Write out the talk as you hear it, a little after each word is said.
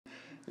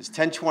It's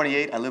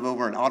 10:28. I live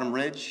over in Autumn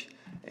Ridge,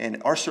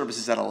 and our service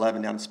is at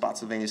 11 down in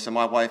Spotsylvania. So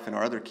my wife and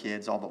our other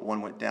kids, all but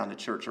one, went down to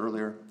church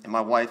earlier. And my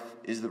wife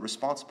is the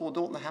responsible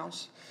adult in the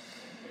house.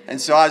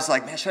 And so I was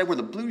like, man, should I wear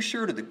the blue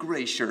shirt or the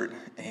gray shirt?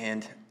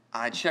 And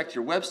I checked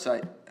your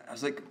website. I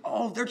was like,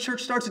 oh, their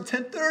church starts at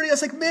 10:30. I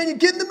was like, man, you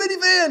get in the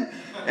minivan.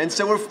 And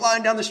so we're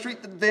flying down the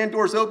street. The van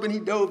door's open. He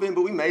dove in,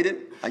 but we made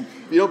it.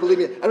 You don't believe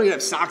me? I don't even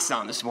have socks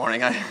on this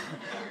morning.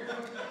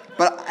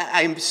 But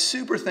I'm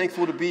super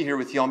thankful to be here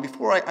with y'all. And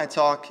before I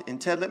talk,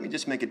 and Ted, let me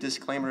just make a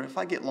disclaimer. If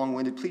I get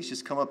long-winded, please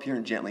just come up here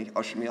and gently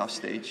usher me off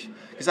stage,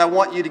 because I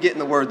want you to get in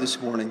the Word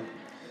this morning.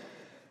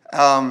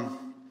 I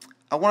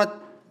want to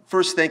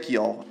first thank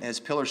y'all as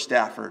Pillar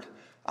Stafford.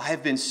 I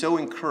have been so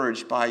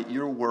encouraged by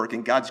your work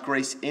and God's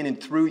grace in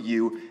and through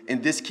you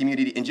in this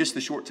community in just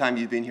the short time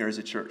you've been here as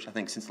a church, I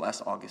think since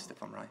last August,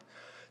 if I'm right.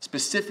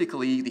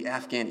 Specifically, the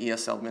Afghan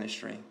ESL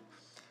ministry.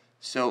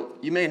 So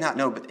you may not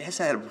know, but it has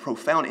had a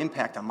profound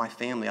impact on my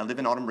family. I live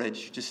in Autumn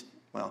Ridge, just,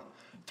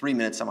 3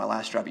 minutes on my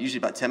last drive, usually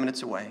about 10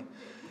 minutes away.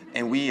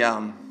 And we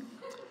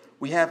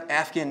have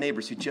Afghan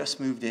neighbors who just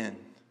moved in.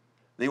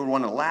 They were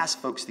one of the last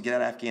folks to get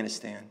out of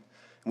Afghanistan.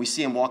 And we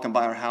see them walking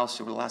by our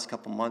house over the last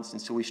couple months, and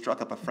so we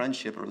struck up a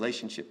friendship, a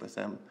relationship with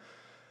them.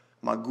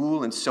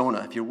 Magul and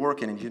Sona, if you're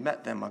working and you've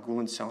met them, Magul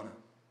and Sona.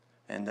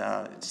 And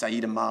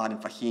Saeed Ahmad and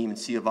Fahim and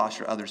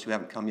Siavash or others who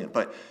haven't come yet.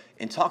 But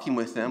in talking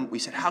with them, we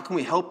said, how can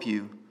we help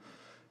you?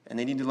 And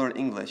they need to learn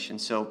English.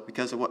 And so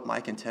because of what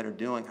Mike and Ted are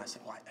doing, I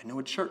said, well, I know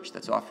a church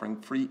that's offering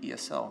free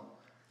ESL.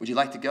 Would you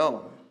like to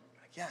go?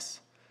 Like, yes.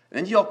 And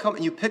then you all come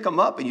and you pick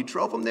them up and you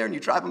drove them there and you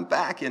drive them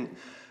back. And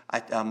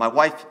my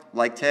wife,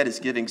 like Ted, is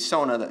giving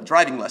Sona the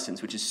driving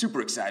lessons, which is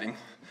super exciting.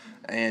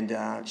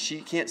 And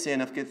she can't say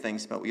enough good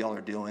things about what y'all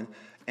are doing.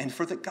 And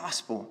for the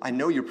gospel, I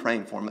know you're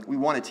praying for them. We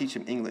want to teach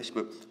them English,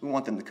 but we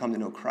want them to come to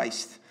know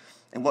Christ.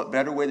 And what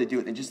better way to do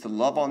it than just to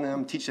love on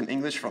them, teach them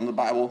English from the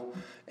Bible,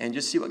 and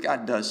just see what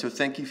God does. So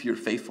thank you for your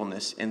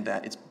faithfulness in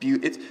that.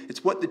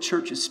 It's what the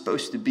church is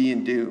supposed to be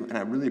and do, and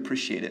I really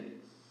appreciate it.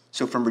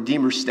 So from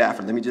Redeemer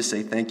Stafford, let me just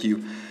say thank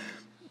you.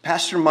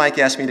 Pastor Mike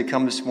asked me to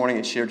come this morning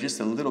and share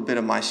just a little bit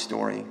of my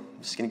story.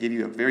 I'm just going to give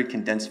you a very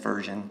condensed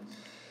version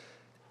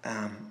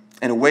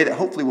in a way that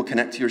hopefully will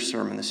connect to your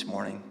sermon this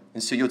morning.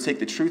 And so you'll take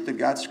the truth of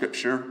God's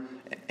scripture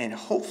and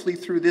hopefully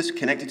through this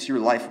connect it to your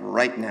life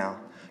right now.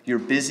 Your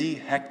busy,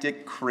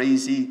 hectic,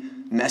 crazy,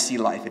 messy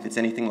life, if it's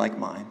anything like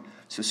mine.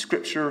 So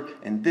scripture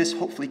and this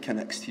hopefully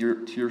connects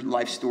to your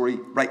life story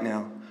right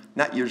now,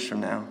 not years from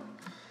now.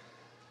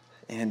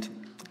 And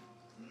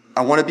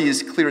I want to be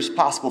as clear as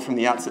possible from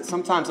the outset.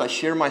 Sometimes I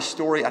share my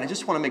story, and I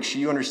just want to make sure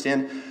you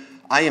understand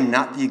I am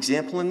not the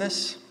example in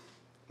this.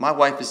 My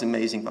wife is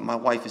amazing, but my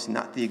wife is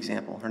not the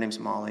example. Her name's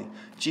Molly.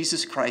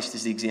 Jesus Christ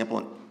is the example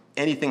in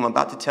anything I'm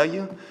about to tell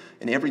you,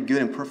 and every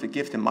good and perfect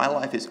gift in my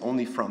life is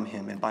only from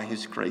him and by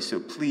his grace. So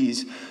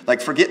please,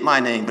 forget my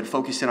name, but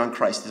focus in on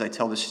Christ as I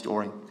tell this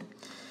story.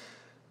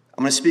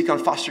 I'm going to speak on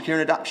foster care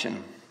and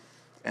adoption.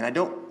 And I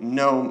don't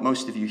know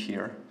most of you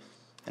here.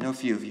 I know a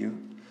few of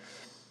you.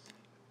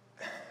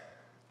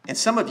 And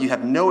some of you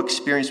have no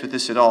experience with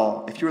this at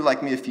all. If you were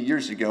like me a few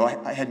years ago,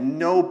 I had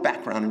no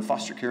background in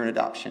foster care and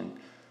adoption.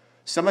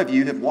 Some of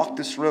you have walked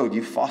this road.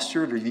 You've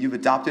fostered or you've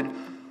adopted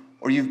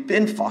or you've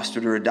been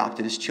fostered or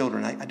adopted as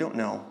children. I don't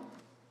know.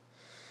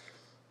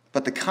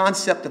 But the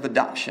concept of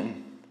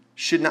adoption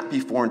should not be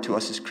foreign to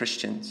us as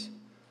Christians.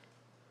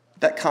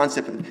 That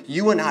concept,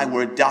 you and I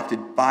were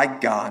adopted by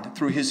God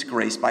through his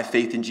grace by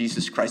faith in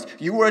Jesus Christ.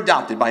 You were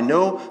adopted by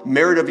no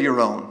merit of your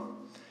own.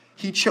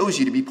 He chose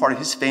you to be part of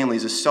his family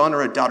as a son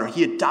or a daughter.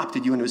 He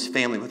adopted you into his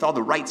family with all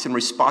the rights and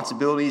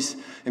responsibilities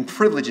and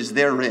privileges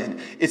therein.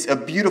 It's a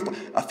beautiful,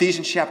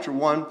 Ephesians chapter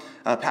 1,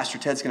 Pastor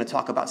Ted's going to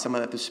talk about some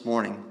of that this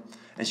morning.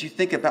 As you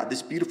think about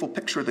this beautiful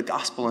picture of the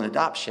gospel and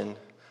adoption,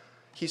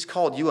 he's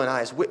called you and I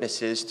as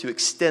witnesses to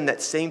extend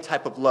that same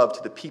type of love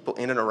to the people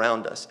in and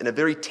around us in a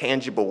very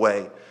tangible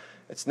way.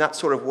 It's not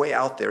sort of way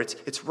out there.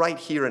 It's right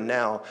here and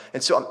now.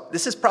 And so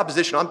this is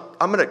propositional.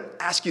 I'm going to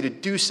ask you to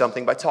do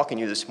something by talking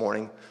to you this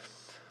morning.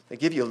 I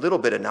give you a little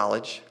bit of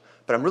knowledge,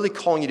 but I'm really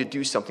calling you to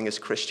do something as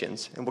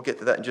Christians, and we'll get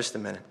to that in just a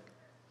minute.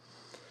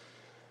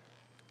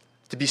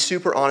 To be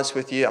super honest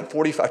with you, I'm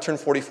 45. I turned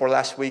 44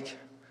 last week.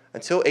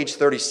 Until age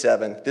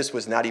 37, this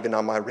was not even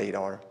on my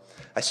radar.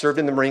 I served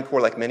in the Marine Corps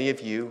like many of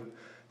you,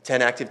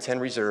 10 active, 10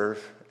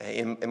 reserve.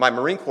 In my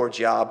Marine Corps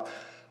job,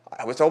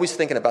 I was always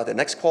thinking about the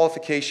next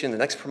qualification, the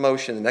next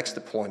promotion, the next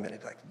deployment.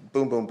 It'd be like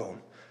boom, boom,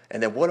 boom.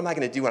 And then what am I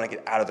going to do when I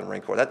get out of the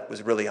Marine Corps? That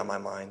was really on my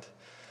mind.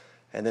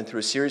 And then through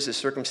a series of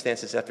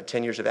circumstances after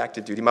 10 years of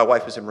active duty, my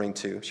wife was a Marine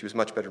too. She was a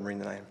much better Marine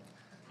than I am.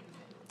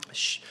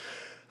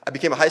 I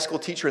became a high school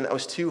teacher, and that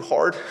was too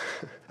hard.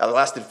 I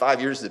lasted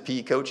 5 years as a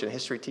PE coach and a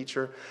history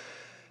teacher,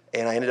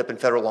 and I ended up in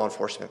federal law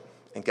enforcement.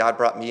 And God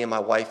brought me and my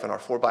wife and our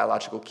 4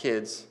 biological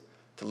kids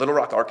to Little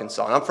Rock,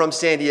 Arkansas. And I'm from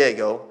San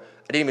Diego.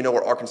 I didn't even know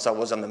where Arkansas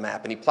was on the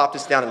map. And he plopped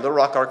us down in Little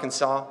Rock,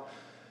 Arkansas.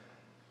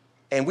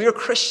 And we were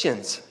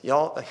Christians,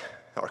 y'all.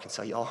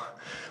 Arkansas, y'all.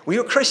 We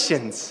were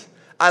Christians.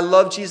 I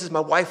love Jesus. My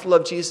wife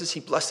loved Jesus. He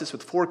blessed us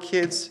with 4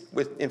 kids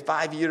in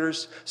 5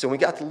 years. So when we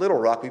got to Little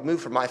Rock, we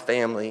moved from my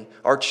family,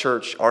 our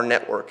church, our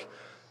network,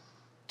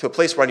 to a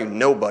place where I knew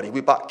nobody.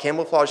 We bought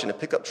camouflage in a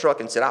pickup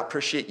truck and said, I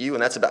appreciate you,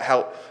 and that's about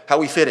how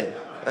we fit in.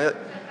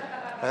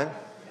 Right?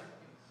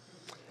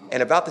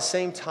 And about the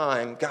same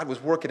time, God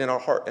was working in our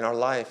heart, in our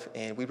life,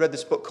 and we read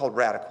this book called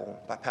Radical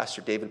by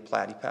Pastor David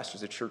Platt. He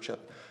pastors a church up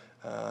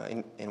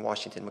in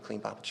Washington, McLean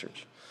Bible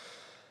Church.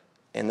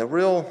 And the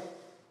real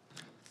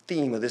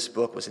theme of this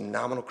book was in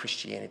nominal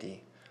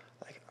Christianity.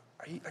 Like,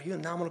 are you a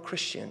nominal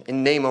Christian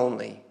in name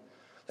only?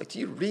 Like, do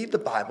you read the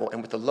Bible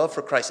and with the love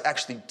for Christ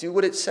actually do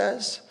what it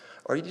says?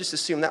 Or you just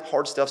assume that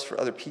hard stuff's for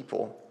other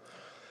people?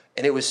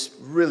 And it was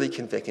really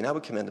convicting. I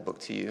would commend the book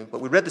to you.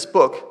 But we read this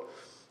book,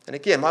 and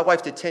again, my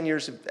wife did 10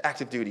 years of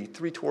active duty,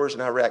 3 tours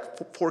in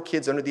Iraq, 4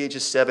 kids under the age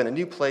of 7, a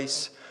new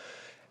place.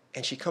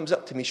 And she comes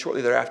up to me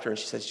shortly thereafter and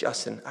she says,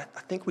 Justin, I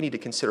think we need to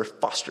consider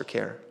foster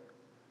care.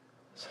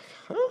 I was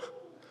like, huh?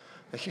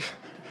 Like,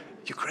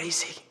 you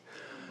crazy?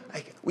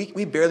 Like,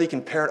 we barely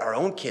can parent our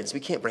own kids. We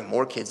can't bring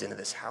more kids into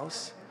this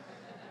house.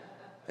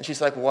 And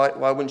she's like,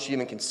 why wouldn't you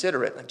even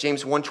consider it?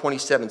 James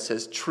 1:27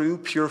 says, true,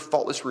 pure,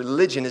 faultless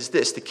religion is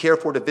this, to care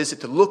for, to visit,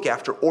 to look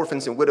after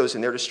orphans and widows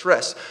in their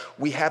distress.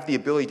 We have the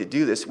ability to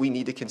do this. We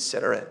need to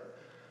consider it.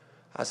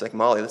 I was like,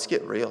 Molly, let's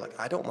get real. Like,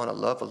 I don't want to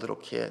love a little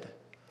kid,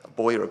 a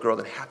boy or a girl,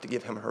 and have to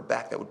give him or her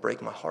back. That would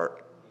break my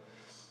heart.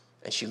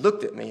 And she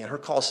looked at me, and her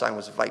call sign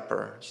was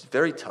Viper. She's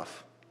very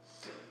tough.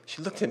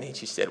 She looked at me, and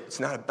she said, it's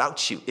not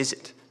about you, is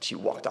it? She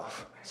walked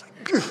off. I was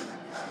like, Gugh.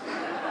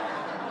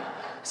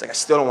 It's like, I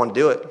still don't want to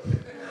do it.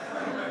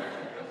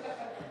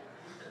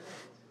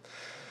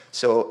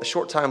 So a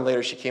short time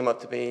later, she came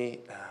up to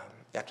me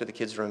after the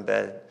kids were in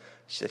bed.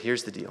 She said,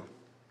 here's the deal.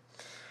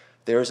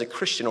 There is a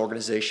Christian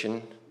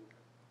organization,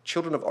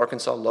 Children of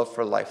Arkansas Love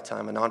for a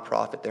Lifetime, a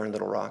nonprofit there in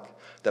Little Rock,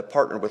 that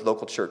partnered with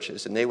local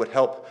churches. And they would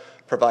help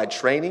provide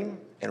training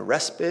and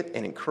respite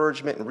and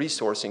encouragement and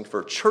resourcing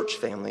for church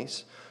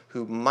families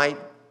who might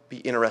be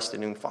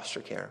interested in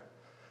foster care.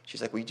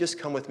 She's like, will you just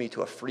come with me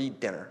to a free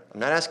dinner? I'm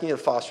not asking you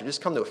to foster,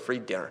 just come to a free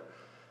dinner.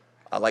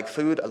 I like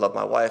food, I love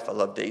my wife, I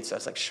love dates. I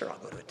was like, sure, I'll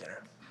go to a dinner.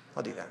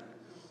 I'll do that.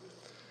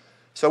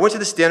 So I went to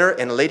this dinner,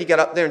 and a lady got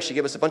up there, and she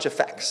gave us a bunch of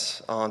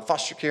facts on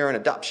foster care and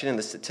adoption and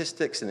the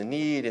statistics and the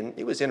need, and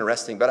it was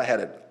interesting, but I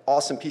had an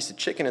awesome piece of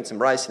chicken and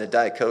some rice and a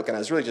Diet Coke, and I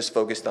was really just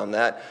focused on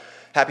that.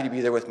 Happy to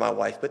be there with my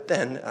wife. But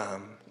then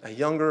a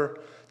younger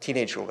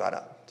teenage girl got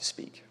up to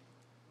speak,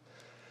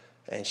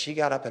 and she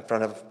got up in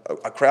front of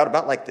a crowd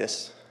about like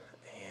this,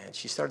 and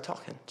she started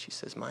talking. She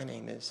says, my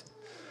name is,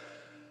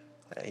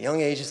 at a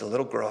young age as a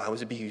little girl, I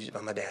was abused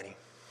by my daddy.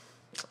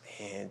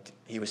 And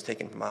he was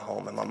taken from my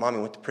home, and my mommy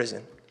went to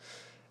prison.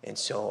 And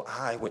so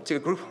I went to a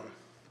group home,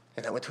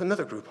 and I went to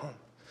another group home,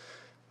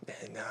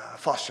 and a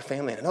foster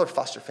family, and another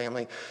foster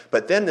family.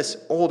 But then this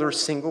older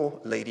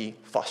single lady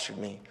fostered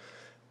me.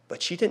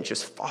 But she didn't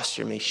just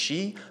foster me,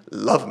 she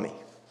loved me.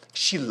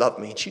 She loved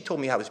me, and she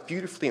told me I was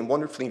beautifully and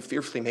wonderfully and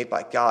fearfully made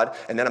by God,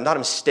 and that I'm not a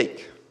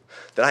mistake,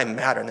 that I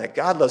matter, and that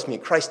God loves me,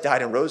 and Christ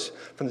died and rose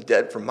from the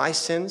dead for my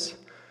sins.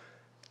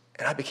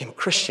 And I became a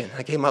Christian.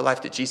 I gave my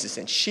life to Jesus,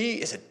 and she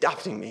is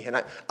adopting me.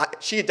 And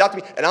she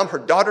adopted me, and I'm her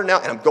daughter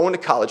now, and I'm going to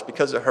college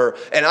because of her.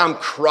 And I'm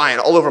crying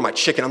all over my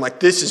chicken. I'm like,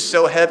 this is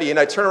so heavy. And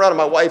I turn around to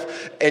my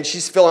wife, and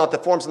she's filling out the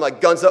forms. I'm like,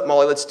 guns up,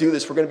 Molly, let's do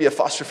this. We're going to be a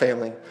foster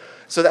family.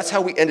 So that's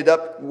how we ended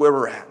up where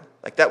we're at.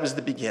 Like, that was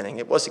the beginning.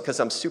 It wasn't because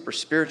I'm super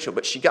spiritual,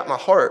 but she got my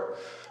heart,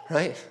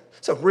 right?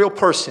 It's a real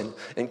person,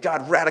 and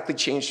God radically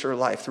changed her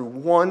life through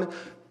one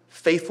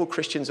faithful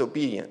Christian's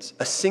obedience.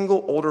 A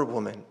single older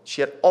woman.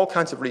 She had all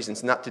kinds of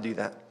reasons not to do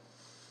that.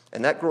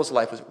 And that girl's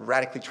life was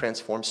radically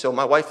transformed. So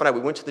my wife and I, we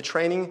went to the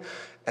training,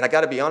 and I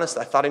got to be honest,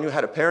 I thought I knew how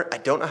to parent. I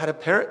don't know how to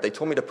parent. They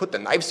told me to put the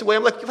knives away.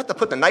 I'm like, you have to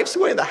put the knives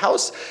away in the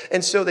house?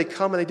 And so they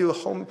come and they do a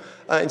home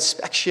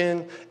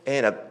inspection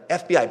and a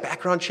FBI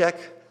background check.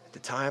 At the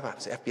time, I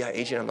was an FBI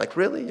agent. I'm like,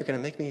 really? You're going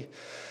to make me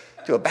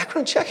do a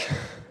background check?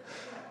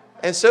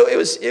 And so it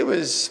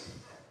was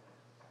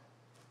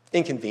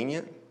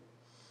inconvenient.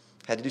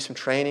 Had to do some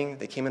training.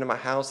 They came into my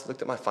house,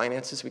 looked at my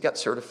finances. We got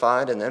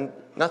certified, and then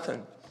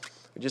nothing.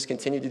 We just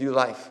continued to do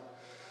life.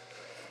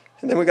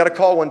 And then we got a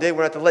call one day.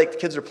 We're at the lake. The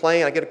kids are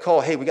playing. I get a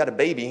call. Hey, we got a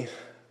baby.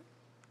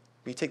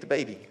 Will you take the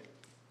baby?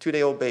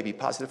 2-day-old baby,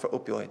 positive for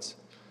opioids.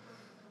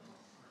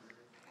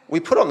 We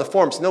put on the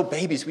forms, no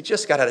babies. We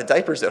just got out of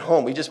diapers at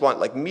home. We just want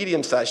like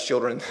medium-sized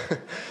children. I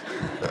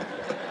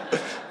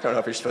don't know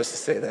if you're supposed to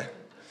say that.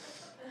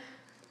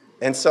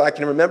 And so I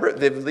can remember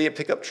the Leah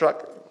pickup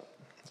truck.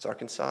 It's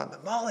Arkansas.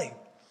 But Molly,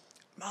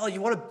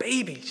 you want a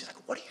baby? She's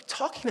like, what are you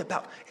talking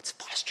about? It's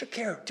foster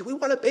care. Do we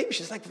want a baby?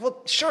 She's like,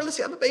 well, sure, let's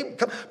have a baby.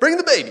 Come, bring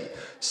the baby.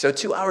 So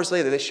 2 hours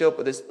later, they show up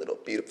with this little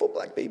beautiful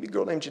black baby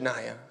girl named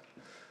Janiyah.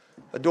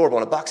 Adorable,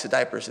 in a box of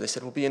diapers. And they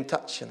said, we'll be in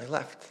touch. And they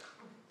left.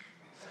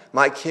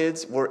 My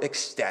kids were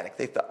ecstatic.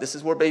 They thought, this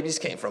is where babies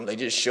came from. They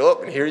just show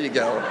up, and here you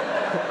go.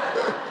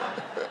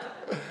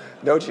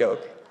 No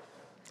joke.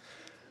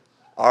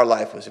 Our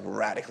life was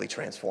radically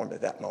transformed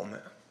at that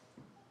moment.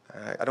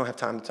 I don't have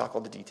time to talk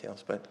all the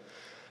details, but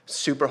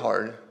super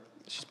hard.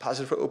 She's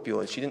positive for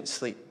opioids. She didn't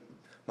sleep.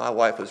 My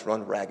wife was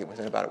run ragged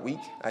within about a week.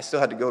 I still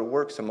had to go to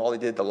work, so Molly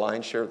did the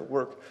lion's share of the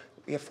work.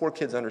 We have 4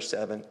 kids under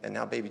 7, and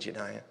now baby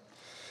Janiah.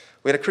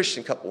 We had a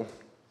Christian couple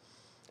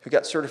who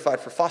got certified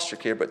for foster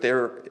care, but they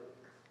were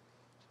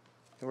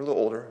a little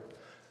older.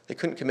 They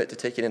couldn't commit to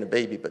taking in a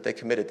baby, but they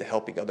committed to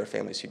helping other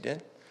families who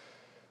did.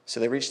 So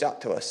they reached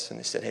out to us, and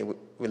they said, hey,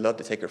 we'd love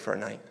to take her for a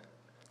night.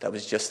 That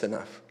was just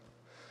enough.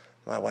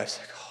 My wife's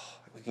like, oh,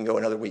 we can go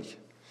another week.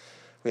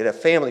 We had a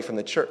family from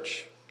the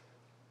church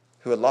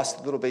who had lost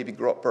a little baby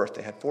girl at birth.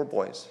 They had 4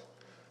 boys.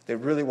 They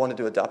really wanted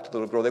to adopt a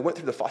little girl. They went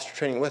through the foster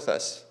training with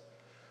us.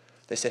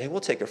 They said, hey,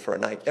 we'll take her for a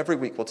night. Every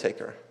week we'll take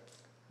her.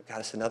 It got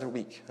us another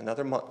week,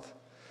 another month.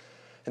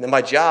 And then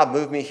my job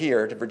moved me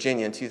here to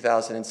Virginia in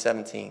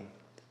 2017.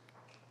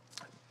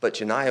 But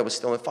Janiah was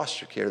still in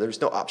foster care. There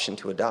was no option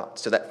to adopt.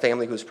 So that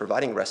family who was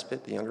providing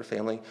respite, the younger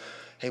family,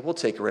 hey, we'll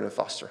take her in and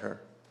foster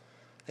her.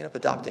 They ended up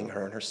adopting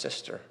her and her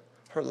sister.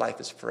 Her life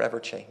is forever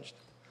changed.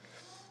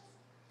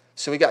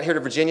 So we got here to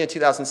Virginia in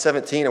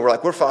 2017, and we're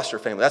like, we're foster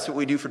family. That's what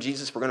we do for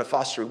Jesus. We're going to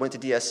foster. We went to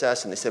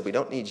DSS, and they said, we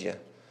don't need you.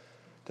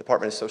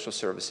 Department of Social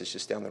Services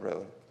just down the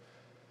road.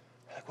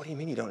 We're like, what do you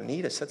mean you don't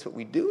need us? That's what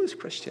we do as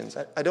Christians.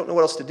 I don't know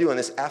what else to do in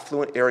this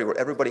affluent area where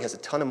everybody has a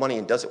ton of money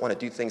and doesn't want to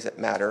do things that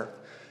matter.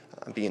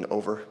 I'm being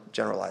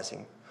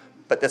overgeneralizing.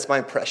 But that's my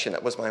impression.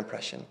 That was my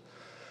impression.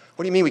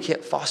 What do you mean we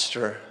can't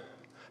foster?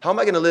 How am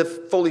I going to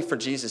live fully for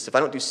Jesus if I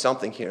don't do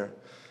something here?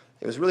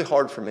 It was really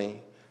hard for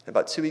me. And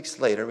about 2 weeks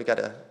later, we got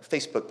a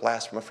Facebook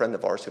blast from a friend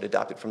of ours who had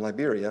adopted from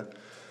Liberia.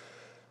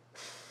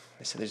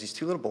 They said, there's these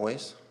 2 little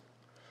boys.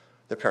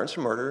 Their parents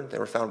were murdered. They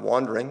were found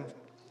wandering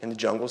in the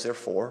jungles. They're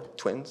 4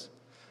 twins.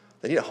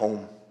 They need a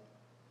home.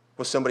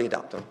 Will somebody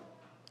adopt them?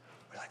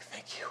 We're like,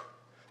 thank you.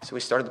 So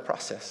we started the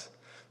process.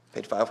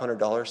 Paid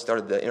 $500,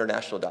 started the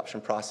international adoption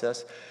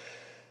process.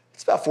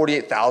 It's about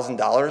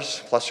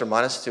 $48,000 plus or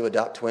minus to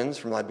adopt twins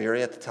from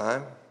Liberia at the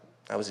time.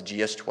 I was a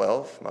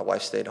GS-12. My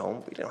wife stayed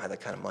home. We didn't have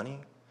that kind of money.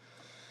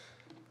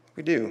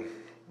 We do.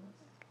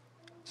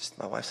 Just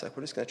my wife's like,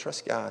 we're just going to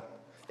trust God.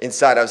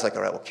 Inside, I was like,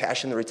 all right, we'll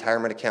cash in the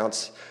retirement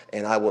accounts,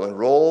 and I will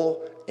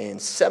enroll in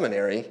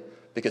seminary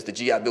because the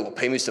GI Bill will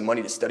pay me some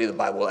money to study the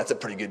Bible. That's a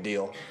pretty good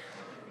deal.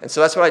 And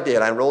so that's what I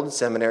did. I enrolled in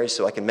seminary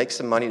so I can make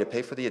some money to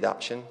pay for the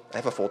adoption. I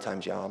have a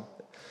full-time job.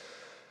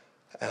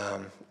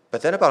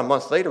 But then about a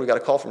month later, we got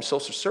a call from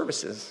Social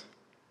Services,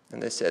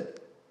 and they said,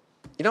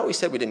 you know what we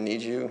said we didn't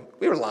need you?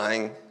 We were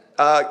lying.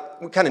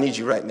 We kind of need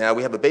you right now.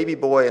 We have a baby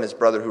boy and his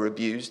brother who were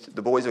abused.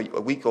 The boy's a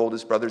week old.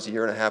 His brother's a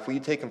year and a half. Will you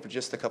take him for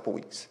just a couple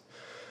weeks?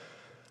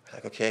 We're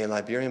like, okay,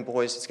 Liberian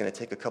boys, it's going to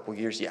take a couple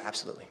years. Yeah,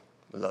 absolutely.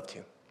 We'd love to.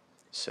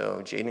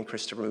 So Jaden and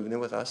Christopher moved in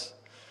with us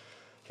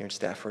here in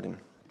Stafford. And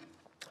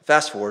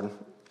fast forward,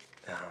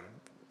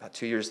 about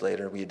 2 years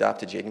later, we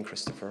adopted Jaden and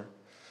Christopher.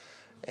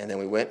 And then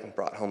we went and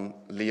brought home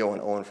Leo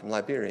and Owen from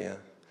Liberia.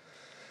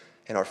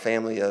 And our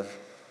family of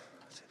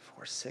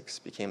 4 or 6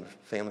 became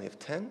a family of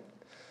 10.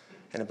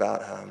 And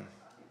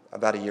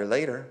about a year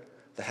later,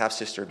 the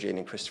half-sister of Jaden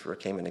and Christopher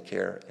came into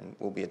care, and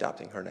we'll be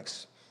adopting her in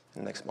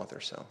the next month or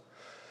so.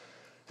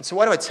 And so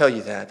why do I tell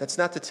you that? That's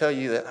not to tell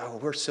you that, oh,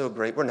 we're so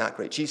great. We're not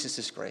great. Jesus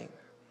is great.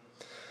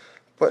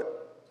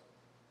 But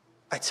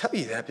I tell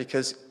you that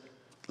because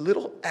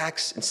little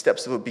acts and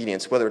steps of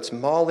obedience, whether it's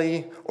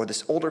Molly or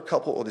this older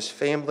couple or this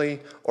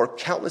family or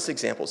countless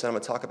examples that I'm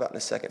going to talk about in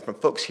a second from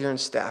folks here in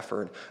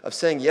Stafford of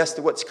saying yes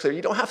to what's clear.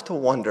 You don't have to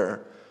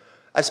wonder.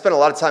 I spent a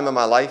lot of time in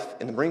my life,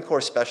 in the Marine Corps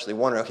especially,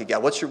 wondering, okay,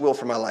 God, what's your will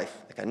for my life?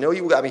 Like, I know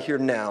you got me here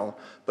now,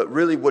 but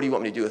really, what do you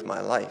want me to do with my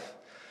life?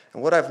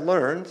 And what I've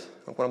learned,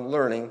 and what I'm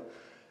learning,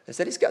 is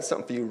that he's got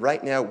something for you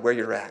right now where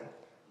you're at.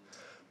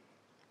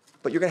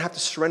 But you're going to have to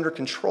surrender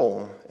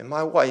control. And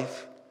my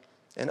wife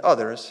and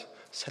others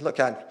said, look,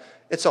 God,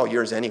 it's all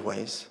yours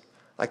anyways.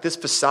 Like this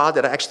facade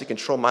that I actually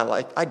control my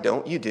life, I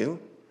don't, you do.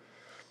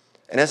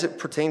 And as it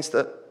pertains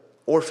to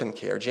orphan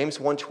care, James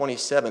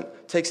 1:27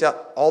 takes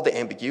out all the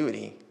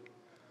ambiguity.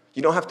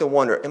 You don't have to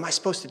wonder, am I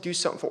supposed to do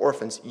something for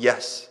orphans?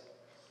 Yes.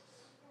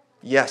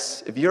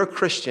 Yes. If you're a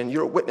Christian,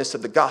 you're a witness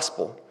of the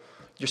gospel.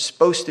 You're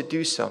supposed to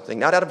do something,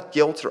 not out of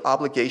guilt or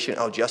obligation.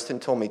 Oh, Justin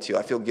told me to.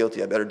 I feel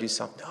guilty. I better do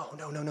something.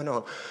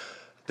 No.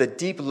 The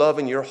deep love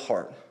in your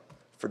heart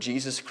for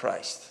Jesus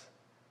Christ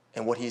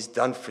and what he's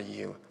done for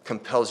you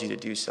compels you to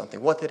do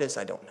something. What that is,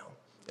 I don't know.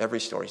 Every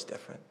story's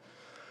different.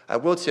 I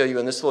will tell you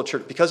in this little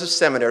church, because of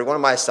seminary, one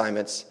of my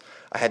assignments,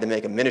 I had to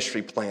make a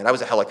ministry plan. I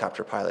was a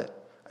helicopter pilot.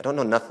 I don't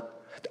know nothing.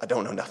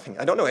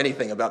 I don't know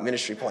anything about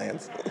ministry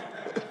plans.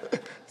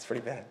 It's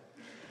pretty bad.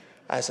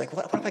 I was like,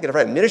 what am I going to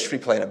write a ministry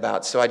plan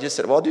about? So I just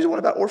said, well, I'll do one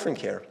about orphan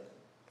care.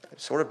 I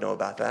sort of know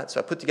about that. So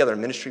I put together a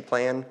ministry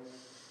plan,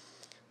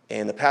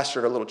 and the pastor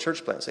of a little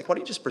church plan was like, why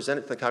don't you just present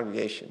it to the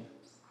congregation?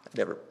 I'd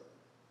never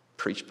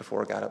preached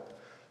before I got up.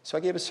 So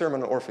I gave a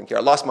sermon on orphan care.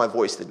 I lost my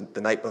voice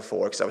the night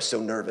before because I was so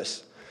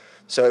nervous.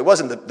 So it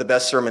wasn't the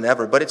best sermon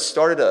ever, but it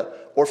started an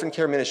orphan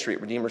care ministry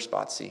at Redeemer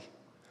Spotsy.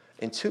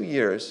 In 2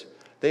 years,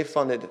 they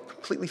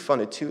completely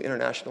funded 2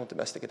 international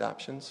domestic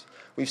adoptions.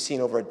 We've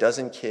seen over a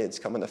dozen kids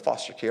come into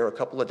foster care, a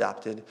couple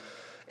adopted,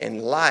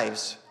 and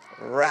lives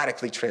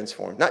radically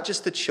transformed. Not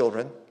just the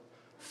children,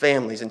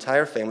 families,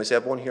 entire families. I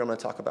have one here I'm going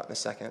to talk about in a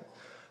second.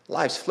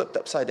 Lives flipped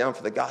upside down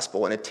for the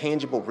gospel in a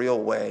tangible, real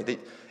way that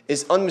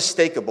is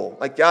unmistakable,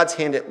 like God's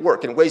hand at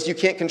work in ways you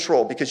can't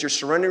control because you're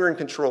surrendering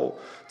control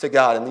to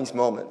God in these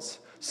moments.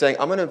 Saying,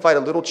 I'm going to invite a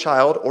little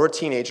child or a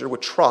teenager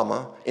with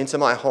trauma into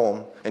my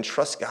home and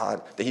trust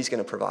God that he's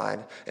going to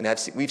provide. And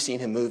we've seen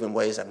him move in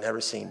ways I've never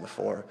seen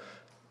before.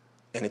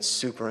 And it's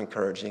super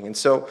encouraging. And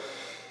so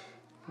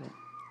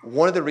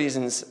one of the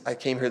reasons I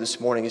came here this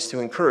morning is to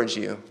encourage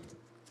you.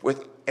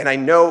 And I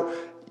know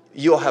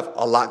you'll have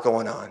a lot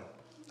going on.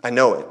 I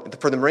know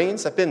it. For the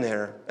Marines, I've been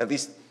there at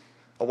least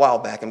a while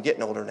back. I'm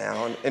getting older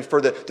now. And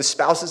for the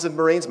spouses of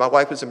Marines, my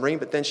wife was a Marine,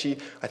 but then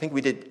I think we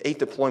did 8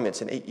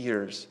 deployments in 8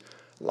 years.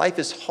 Life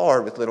is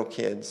hard with little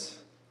kids.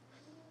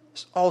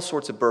 There's all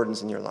sorts of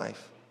burdens in your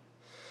life.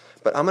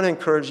 But I'm going to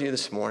encourage you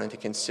this morning to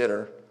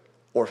consider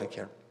orphan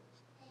care.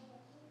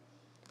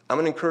 I'm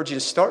going to encourage you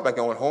to start by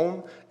going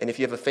home, and if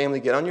you have a family,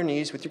 get on your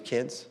knees with your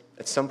kids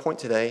at some point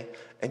today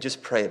and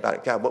just pray about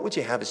it. God, what would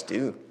you have us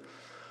do?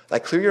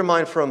 Like, clear your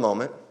mind for a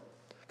moment,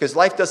 because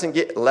life doesn't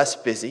get less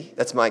busy.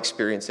 That's my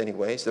experience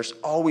anyways. There's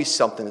always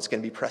something that's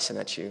going to be pressing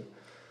at you.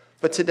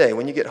 But today,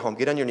 when you get home,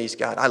 get on your knees.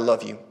 God, I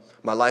love you.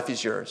 My life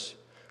is yours.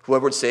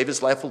 Whoever would save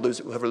his life will lose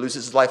it. Whoever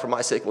loses his life for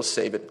my sake will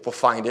save it, will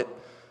find it.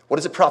 What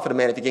does it profit a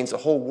man if he gains the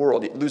whole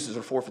world, he loses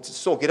or forfeits his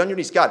soul? Get on your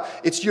knees. God,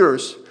 it's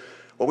yours.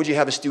 What would you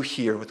have us do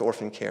here with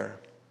orphan care?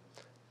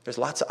 There's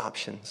lots of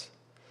options.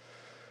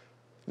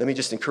 Let me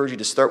just encourage you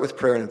to start with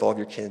prayer and involve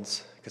your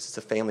kids, because it's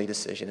a family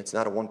decision. It's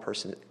not a one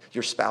person.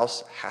 Your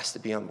spouse has to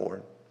be on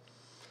board.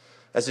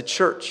 As a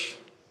church,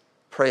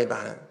 pray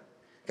about it.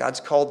 God's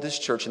called this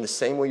church in the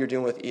same way you're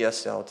doing with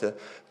ESL to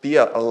be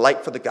a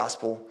light for the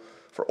gospel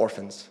for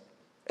orphans.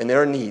 And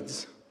there are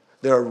needs.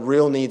 There are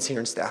real needs here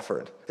in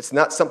Stafford. It's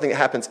not something that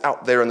happens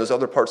out there in those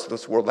other parts of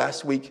this world.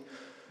 Last week,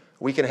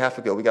 a week and a half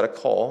ago, we got a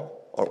call.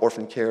 Our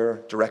orphan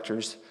care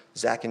directors,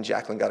 Zach and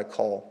Jacqueline, got a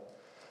call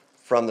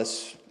from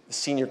this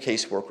senior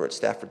caseworker at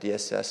Stafford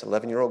DSS.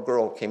 11-year-old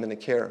girl came into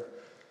care.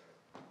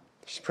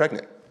 She's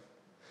pregnant.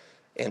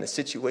 And the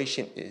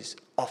situation is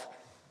awful.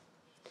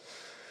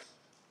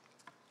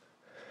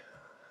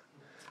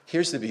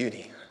 Here's the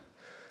beauty.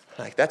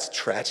 Like, that's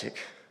tragic.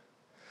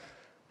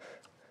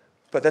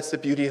 But that's the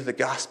beauty of the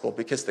gospel,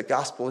 because the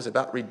gospel is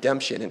about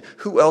redemption. And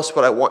who else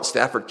would I want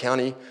Stafford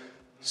County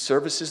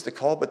services to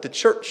call but the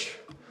church?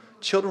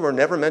 Children were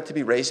never meant to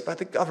be raised by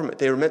the government.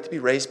 They were meant to be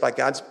raised by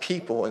God's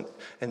people.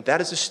 And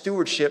that is a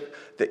stewardship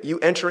that you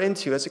enter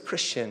into as a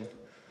Christian.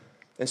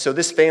 And so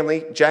this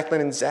family,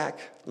 Jacqueline and Zach,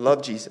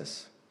 love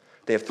Jesus.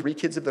 They have 3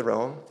 kids of their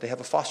own. They have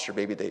a foster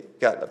baby they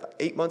got about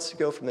 8 months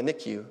ago from the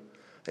NICU.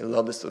 They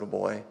love this little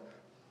boy.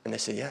 And they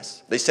say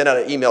yes. They sent out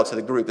an email to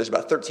the group. There's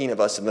about 13 of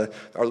us in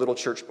our little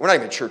church. We're not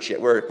even a church yet.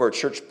 We're a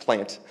church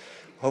plant.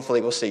 Hopefully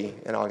we'll see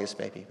in August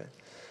maybe.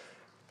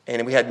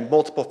 And we had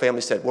multiple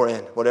families said, we're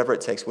in, whatever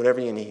it takes, whatever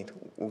you need.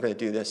 We're going to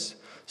do this.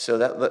 So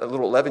that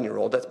little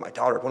 11-year-old, that's my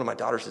daughter. One of my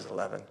daughters is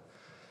 11.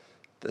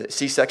 The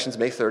C-section's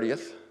May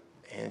 30th.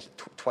 And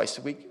twice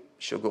a week,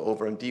 she'll go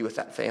over and be with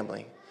that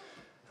family.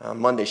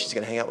 Monday, she's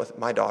going to hang out with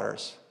my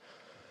daughters.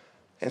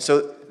 And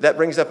so that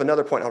brings up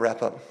another point. I'll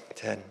wrap up,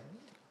 Ted.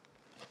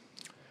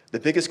 The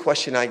biggest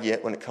question I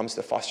get when it comes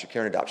to foster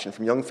care and adoption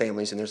from young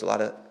families, and there's a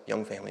lot of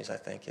young families, I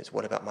think, is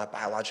what about my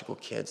biological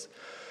kids?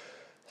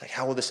 Like,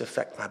 how will this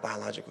affect my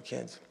biological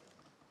kids?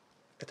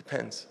 It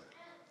depends.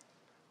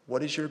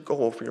 What is your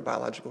goal for your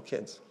biological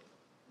kids?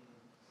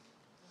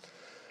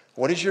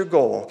 What is your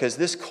goal? Because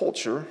this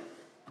culture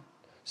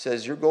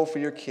says your goal for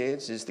your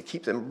kids is to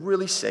keep them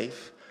really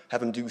safe, have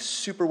them do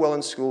super well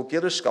in school,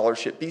 get a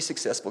scholarship, be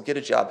successful, get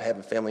a job, have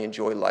a family,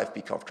 enjoy life,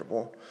 be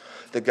comfortable.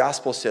 The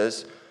gospel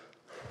says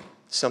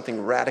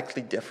something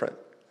radically different.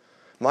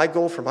 My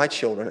goal for my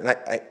children,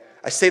 and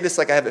I say this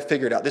like I have it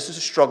figured out. This is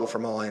a struggle for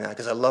Molly and I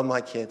because I love my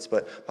kids,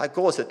 but my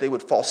goal is that they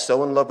would fall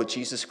so in love with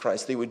Jesus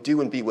Christ. They would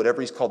do and be whatever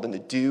he's called them to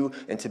do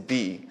and to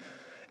be.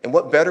 And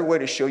what better way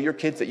to show your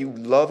kids that you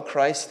love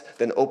Christ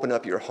than open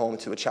up your home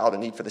to a child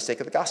in need for the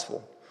sake of the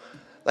gospel?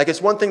 Like,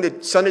 it's one thing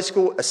that Sunday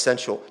school,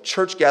 essential.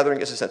 Church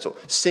gathering is essential.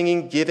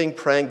 Singing, giving,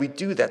 praying, we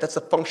do that. That's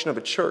the function of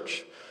a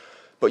church.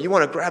 But you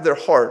want to grab their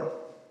heart,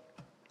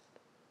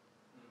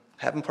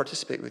 have them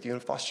participate with you in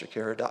foster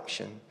care or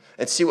adoption,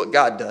 and see what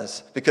God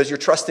does, because you're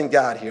trusting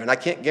God here. And I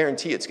can't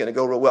guarantee it's going to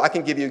go real well. I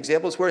can give you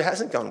examples where it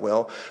hasn't gone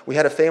well. We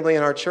had a family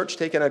in our church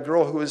taking a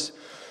girl who was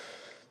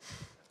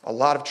a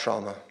lot of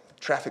trauma,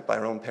 trafficked by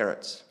her own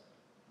parents.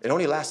 It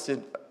only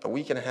lasted a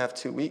week and a half,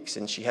 2 weeks,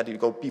 and she had to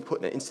go be put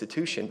in an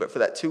institution. But for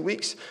that 2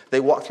 weeks, they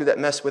walked through that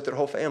mess with their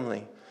whole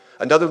family.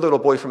 Another little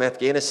boy from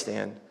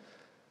Afghanistan,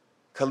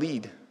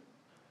 Khalid,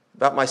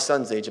 about my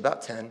son's age,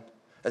 about 10,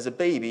 as a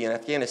baby in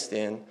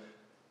Afghanistan,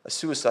 a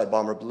suicide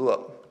bomber blew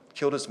up,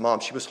 killed his mom.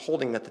 She was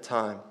holding him at the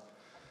time.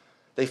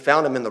 They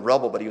found him in the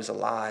rubble, but he was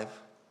alive.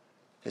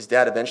 His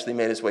dad eventually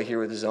made his way here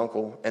with his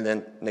uncle and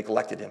then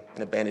neglected him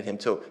and abandoned him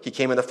too. He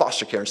came into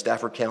foster care in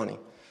Stafford County.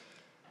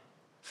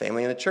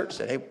 Family in the church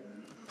said, hey,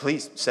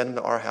 please send him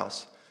to our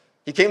house.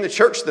 He came to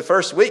church the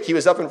first week. He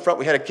was up in front.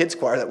 We had a kids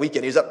choir that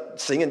weekend. He was up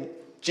singing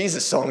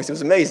Jesus songs. It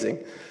was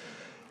amazing.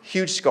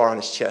 Huge scar on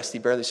his chest. He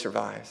barely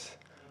survives.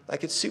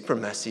 Like, it's super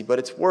messy, but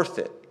it's worth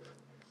it.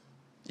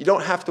 You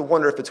don't have to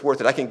wonder if it's worth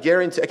it. I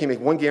can make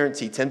one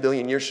guarantee, 10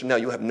 billion years from now,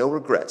 you'll have no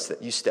regrets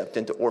that you stepped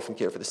into orphan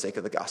care for the sake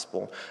of the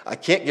gospel. I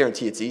can't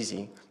guarantee it's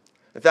easy.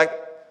 In fact,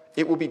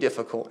 it will be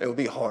difficult. It will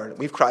be hard.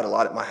 We've cried a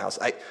lot at my house.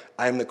 I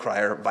am the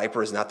crier.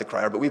 Viper is not the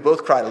crier, but we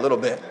both cried a little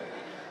bit.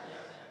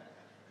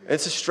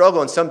 It's a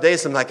struggle, and some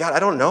days I'm like, God, I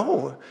don't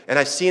know. And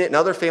I've seen it in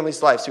other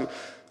families' lives too.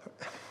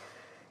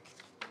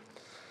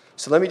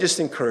 So let me just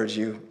encourage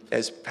you,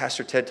 as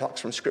Pastor Ted talks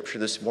from Scripture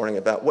this morning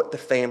about what the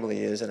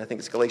family is, and I think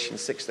it's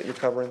Galatians 6 that you're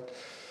covering,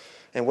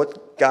 and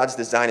what God's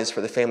design is for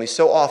the family.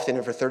 So often,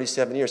 and for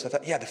 37 years, I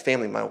thought, yeah, the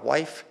family, my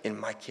wife and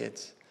my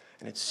kids.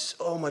 And it's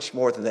so much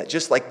more than that.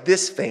 Just like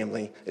this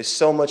family is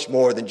so much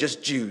more than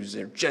just Jews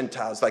or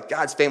Gentiles. Like,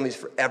 God's family is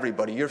for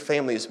everybody. Your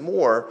family is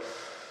more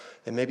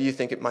than maybe you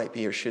think it might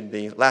be or should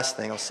be. Last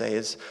thing I'll say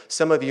is,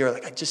 some of you are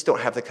like, I just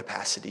don't have the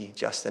capacity,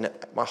 Justin.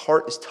 My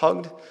heart is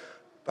tugged,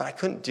 but I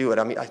couldn't do it.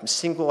 I mean, I'm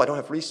single, I don't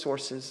have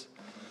resources,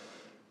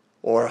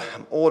 or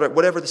I'm older,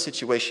 whatever the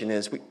situation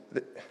is.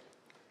 I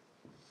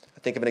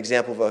think of an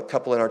example of a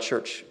couple in our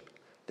church.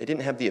 They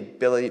didn't have the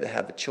ability to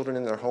have the children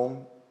in their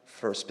home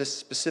for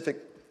specific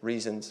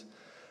reasons.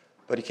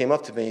 But he came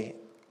up to me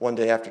one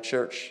day after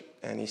church,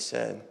 and he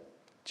said,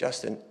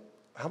 Justin,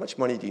 how much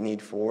money do you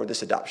need for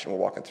this adoption we're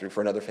walking through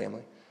for another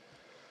family?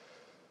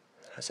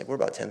 I said, we're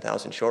about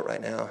 $10,000 short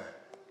right now.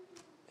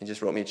 He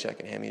just wrote me a check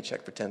and handed me a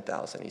check for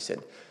 $10,000. He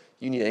said,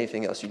 you need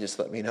anything else, you just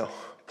let me know.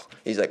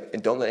 He's like,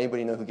 and don't let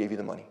anybody know who gave you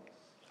the money.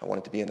 I want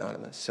it to be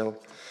anonymous. So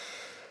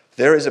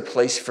there is a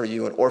place for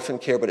you in orphan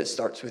care, but it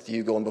starts with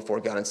you going before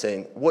God and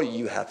saying, what do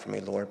you have for me,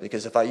 Lord?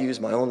 Because if I use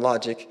my own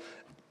logic,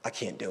 I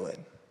can't do it.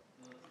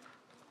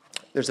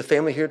 There's a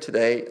family here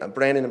today.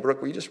 Brandon and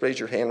Brooke, will you just raise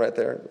your hand right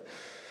there?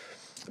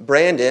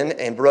 Brandon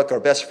and Brooke are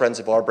best friends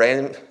of ours.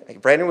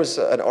 Brandon was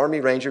an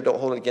Army Ranger. Don't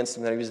hold it against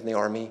him that he was in the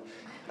Army.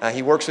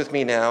 He works with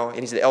me now,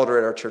 and he's an elder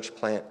at our church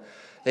plant.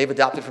 They've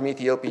adopted from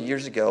Ethiopia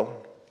years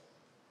ago.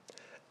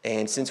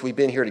 And since we've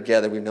been here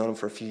together, we've known them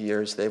for a few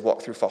years. They've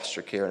walked through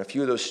foster care, and a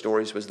few of those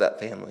stories was that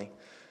family.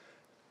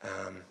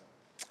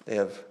 They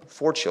have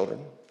 4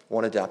 children,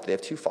 1 adopted. They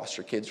have 2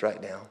 foster kids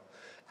right now.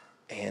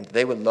 And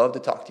they would love to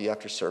talk to you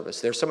after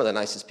service. They're some of the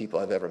nicest people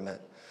I've ever met.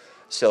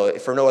 So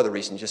for no other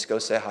reason, just go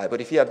say hi.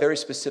 But if you have very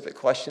specific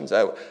questions,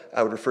 I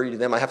would refer you to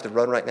them. I have to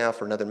run right now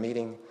for another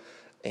meeting.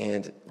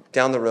 And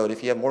down the road,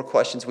 if you have more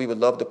questions, we would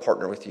love to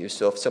partner with you.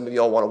 So if some of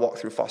you all want to walk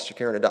through foster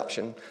care and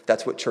adoption,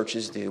 that's what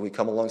churches do. We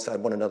come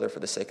alongside one another for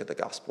the sake of the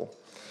gospel.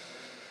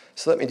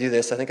 So let me do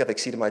this. I think I've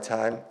exceeded my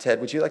time.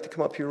 Ted, would you like to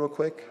come up here real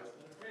quick?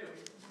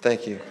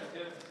 Thank you.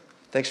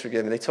 Thanks for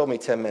giving me. They told me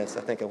 10 minutes.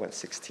 I think I went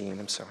 16.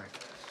 I'm sorry.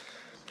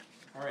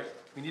 All right.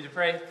 We need to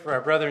pray for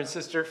our brother and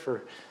sister,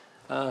 for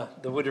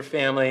the Woodruff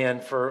family,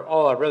 and for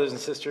all our brothers and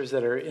sisters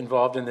that are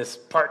involved in this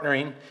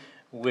partnering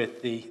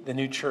with the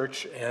new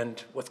church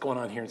and what's going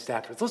on here in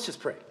Stafford. So let's just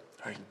pray.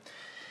 All right.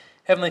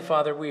 Heavenly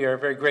Father, we are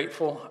very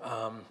grateful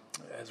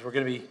as we're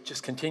going to be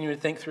just continuing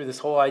to think through this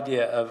whole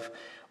idea of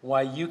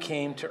why you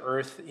came to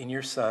earth in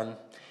your Son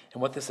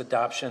and what this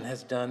adoption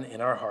has done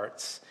in our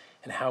hearts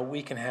and how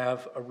we can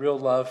have a real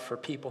love for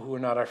people who are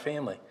not our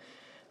family.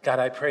 God,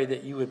 I pray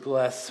that you would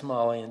bless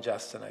Molly and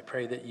Justin. I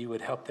pray that you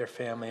would help their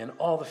family and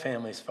all the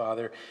families,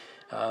 Father,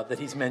 that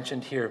he's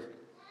mentioned here.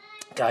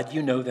 God,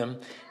 you know them,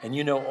 and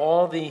you know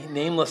all the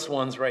nameless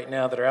ones right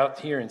now that are out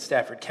here in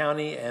Stafford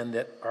County and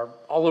that are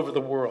all over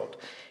the world.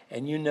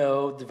 And you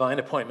know divine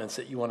appointments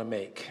that you want to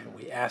make. And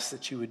we ask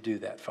that you would do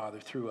that, Father,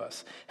 through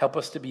us. Help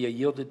us to be a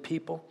yielded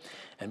people,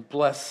 and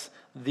bless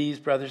these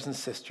brothers and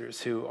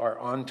sisters who are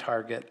on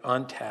target,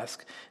 on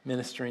task,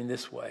 ministering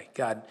this way.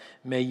 God,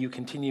 may you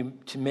continue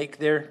to make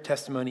their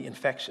testimony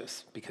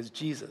infectious, because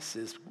Jesus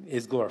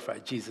is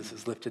glorified. Jesus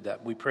is lifted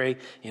up. We pray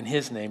in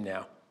his name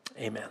now.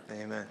 Amen.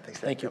 Amen.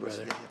 Thank you,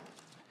 brother.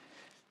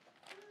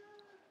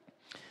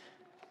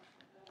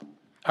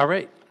 All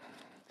right.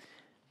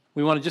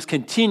 We want to just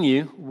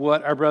continue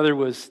what our brother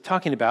was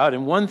talking about.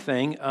 And one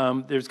thing,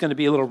 there's going to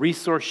be a little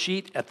resource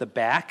sheet at the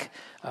back.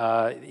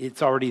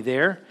 It's already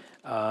there.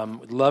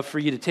 Would love for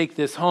you to take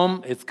this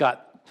home. It's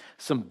got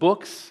some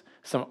books,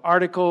 some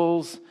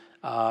articles.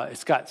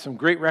 It's got some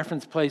great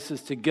reference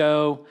places to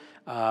go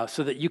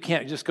so that you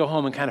can't just go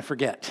home and kind of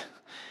forget.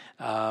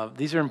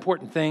 These are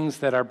important things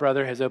that our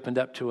brother has opened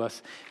up to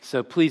us.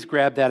 So please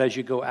grab that as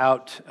you go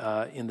out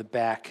in the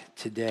back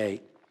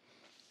today.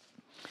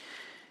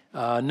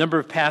 A number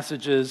of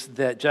passages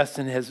that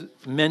Justin has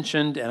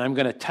mentioned, and I'm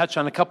going to touch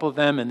on a couple of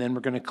them, and then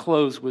we're going to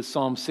close with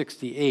Psalm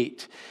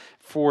 68,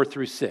 4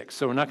 through 6.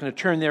 So we're not going to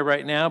turn there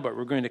right now, but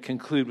we're going to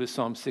conclude with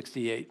Psalm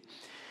 68.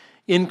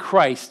 In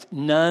Christ,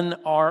 none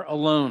are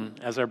alone,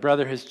 as our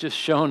brother has just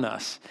shown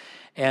us.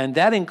 And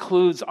that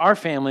includes our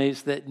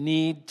families that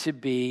need to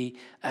be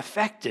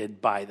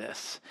affected by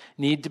this,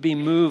 need to be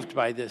moved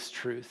by this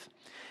truth.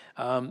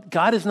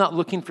 God is not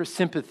looking for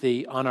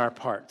sympathy on our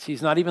parts.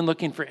 He's not even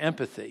looking for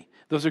empathy.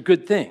 Those are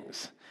good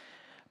things.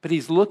 But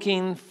he's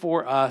looking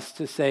for us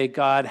to say,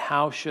 God,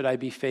 how should I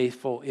be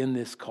faithful in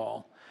this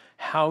call?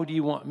 How do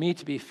you want me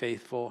to be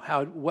faithful?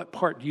 What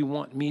part do you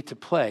want me to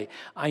play?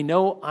 I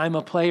know I'm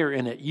a player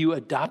in it. You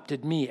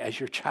adopted me as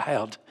your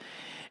child,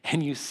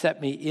 and you set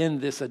me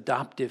in this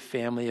adoptive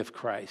family of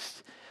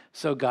Christ.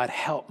 So God,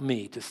 help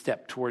me to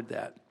step toward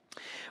that.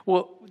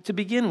 Well, to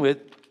begin with,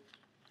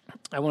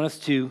 I want us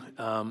to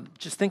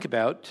just think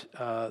about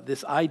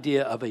this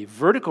idea of a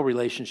vertical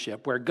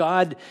relationship where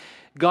God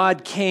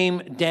came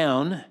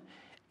down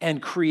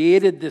and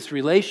created this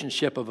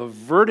relationship of a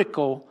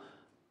vertical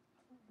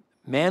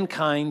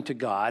mankind to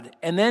God,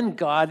 and then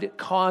God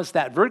caused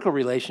that vertical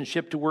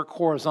relationship to work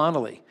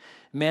horizontally,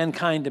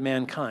 mankind to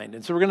mankind.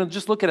 And so we're going to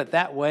just look at it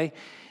that way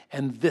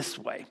and this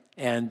way.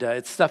 And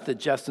it's stuff that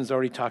Justin's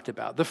already talked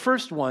about. The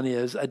first one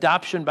is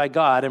adoption by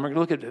God, and we're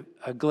going to look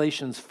at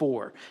Galatians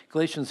 4.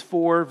 Galatians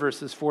 4,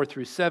 verses 4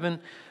 through 7.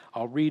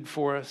 I'll read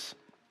for us.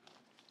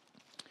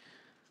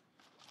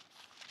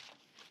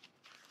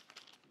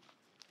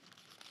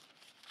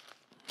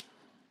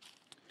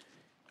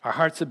 Our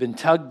hearts have been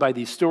tugged by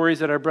these stories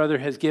that our brother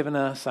has given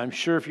us. I'm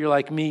sure if you're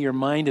like me, your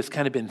mind has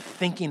kind of been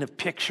thinking of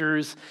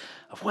pictures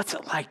of what's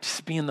it like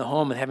to be in the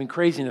home and having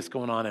craziness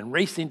going on and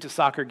racing to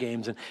soccer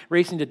games and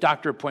racing to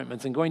doctor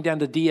appointments and going down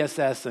to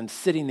DSS and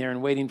sitting there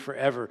and waiting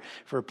forever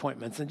for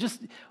appointments and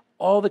just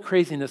all the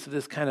craziness of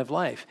this kind of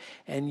life.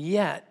 And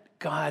yet,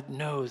 God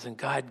knows and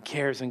God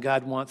cares and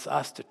God wants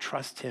us to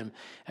trust him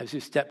as we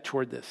step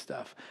toward this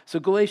stuff. So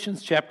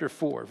Galatians chapter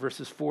 4,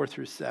 verses 4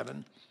 through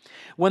 7.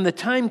 When the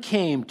time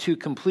came to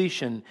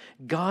completion,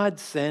 God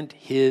sent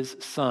his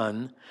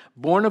Son,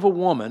 born of a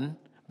woman,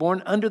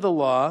 born under the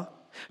law,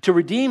 to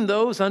redeem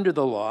those under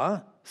the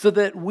law, so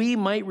that we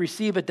might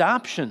receive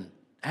adoption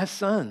as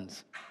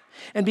sons.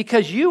 And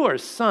because you are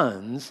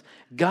sons,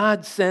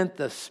 God sent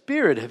the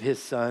Spirit of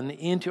his Son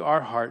into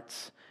our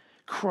hearts,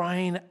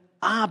 crying,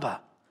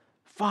 Abba,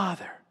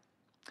 Father.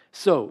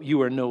 So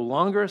you are no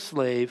longer a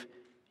slave,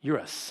 you're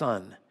a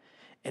son.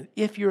 And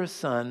if you're a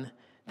son,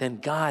 then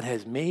God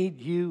has made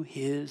you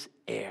his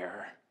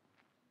heir.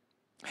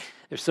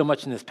 There's so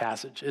much in this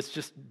passage. It's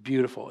just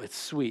beautiful. It's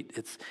sweet.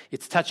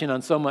 It's touching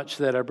on so much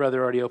that our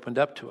brother already opened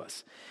up to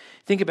us.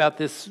 Think about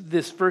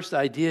this first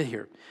idea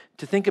here.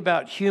 To think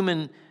about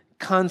human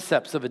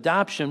concepts of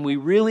adoption, we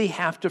really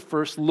have to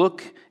first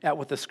look at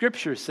what the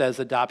Scripture says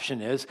adoption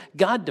is.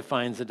 God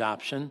defines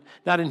adoption,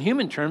 not in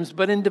human terms,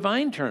 but in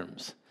divine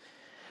terms.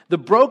 The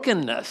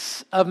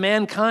brokenness of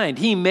mankind.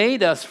 He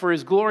made us for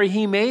his glory.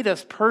 He made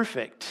us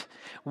perfect.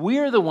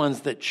 We're the ones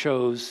that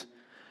chose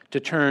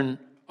to turn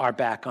our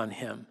back on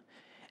him.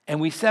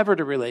 And we severed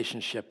a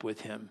relationship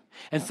with him.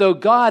 And so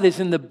God is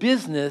in the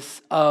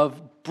business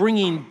of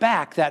bringing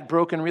back that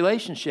broken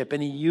relationship.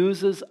 And he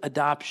uses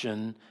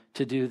adoption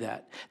to do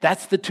that.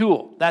 That's the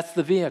tool. That's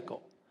the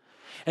vehicle.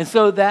 And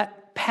so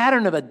that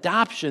pattern of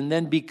adoption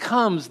then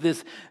becomes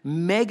this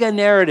mega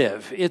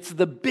narrative. It's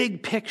the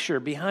big picture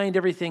behind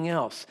everything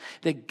else.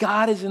 That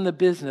God is in the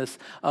business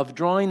of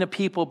drawing a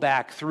people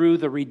back through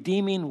the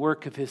redeeming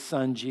work of his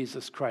Son,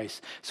 Jesus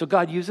Christ. So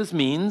God uses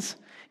means.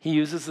 He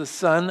uses the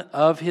Son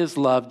of his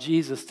love,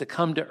 Jesus, to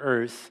come to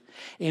earth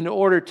in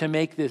order to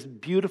make this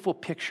beautiful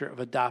picture of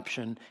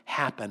adoption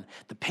happen.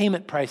 The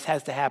payment price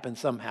has to happen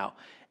somehow,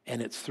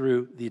 and it's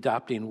through the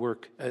adopting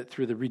work,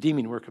 through the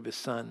redeeming work of his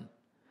Son.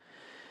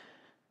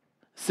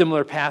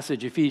 Similar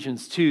passage,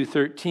 Ephesians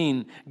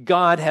 2:13.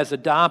 God has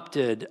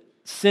adopted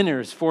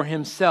sinners for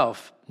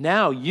himself.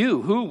 Now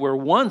you, who were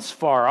once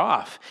far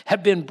off,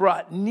 have been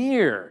brought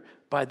near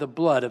by the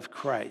blood of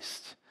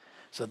Christ.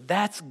 So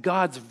that's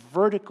God's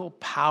vertical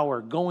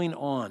power going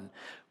on,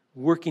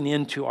 working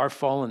into our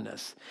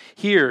fallenness.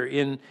 Here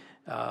in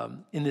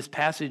this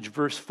passage,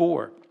 verse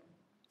 4,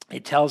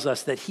 it tells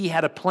us that he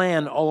had a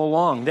plan all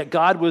along, that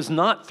God was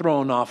not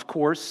thrown off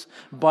course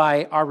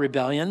by our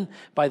rebellion,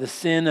 by the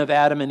sin of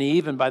Adam and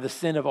Eve, and by the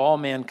sin of all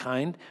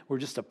mankind. We're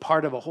just a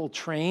part of a whole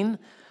train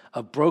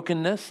of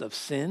brokenness, of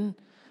sin,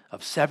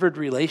 of severed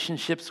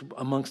relationships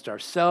amongst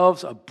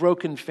ourselves, of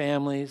broken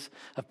families,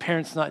 of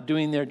parents not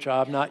doing their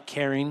job, not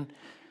caring,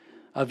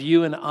 of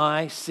you and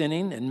I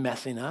sinning and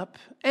messing up,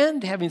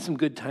 and having some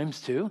good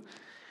times too.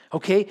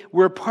 Okay,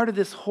 we're a part of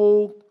this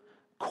whole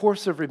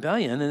course of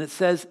rebellion, and it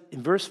says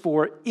in verse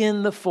 4,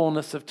 in the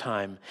fullness of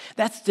time.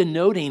 That's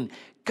denoting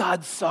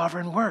God's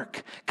sovereign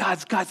work.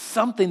 God's got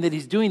something that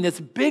he's doing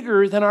that's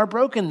bigger than our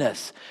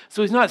brokenness.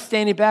 So he's not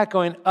standing back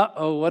going,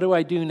 uh-oh, what do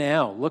I do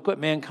now? Look what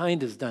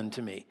mankind has done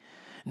to me.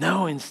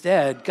 No,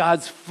 instead,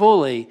 God's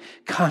fully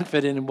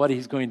confident in what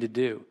he's going to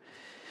do.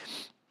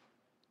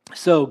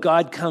 So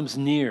God comes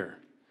near.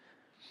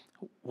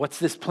 What's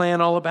this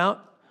plan all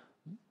about?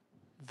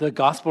 The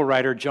gospel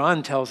writer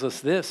John tells us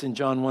this in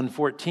John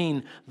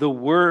 1:14, the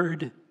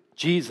Word,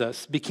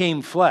 Jesus,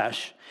 became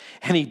flesh,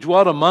 and he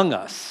dwelt among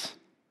us.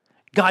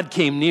 God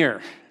came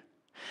near.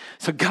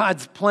 So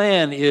God's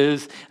plan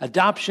is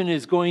adoption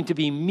is going to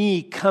be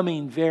me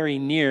coming very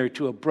near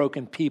to a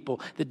broken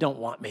people that don't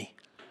want me.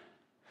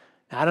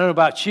 Now, I don't know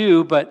about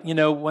you, but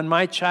when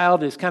my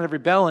child is kind of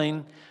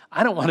rebelling,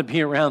 I don't want to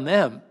be around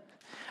them.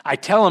 I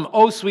tell him,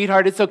 oh,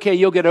 sweetheart, it's okay.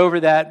 You'll get over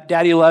that.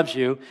 Daddy loves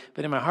you.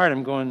 But in my heart,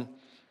 I'm going,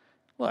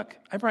 look,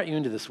 I brought you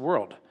into this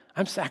world.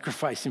 I'm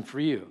sacrificing for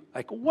you.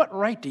 Like, what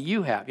right do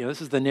you have?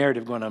 This is the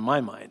narrative going on in my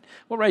mind.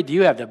 What right do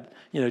you have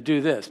to,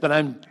 do this? But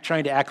I'm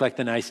trying to act like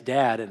the nice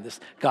dad and this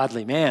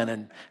godly man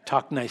and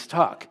talk nice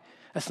talk.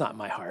 That's not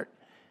my heart.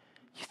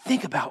 You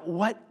think about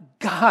what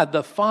God,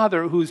 the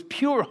Father, who's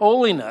pure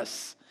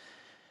holiness,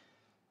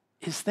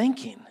 is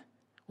thinking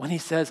when he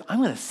says, I'm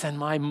going to send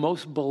my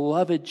most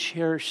beloved,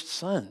 cherished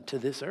son to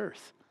this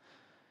earth.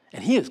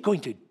 And he is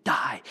going to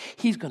die.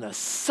 He's going to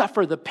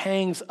suffer the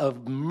pangs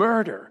of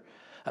murder,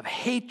 of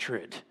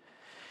hatred.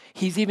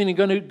 He's even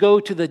going to go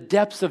to the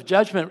depths of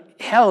judgment,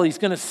 hell. He's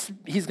going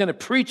to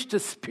preach to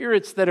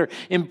spirits that are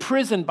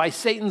imprisoned by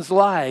Satan's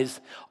lies,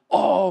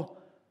 all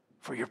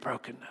for your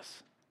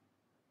brokenness.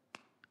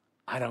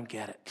 I don't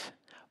get it,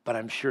 but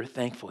I'm sure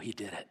thankful he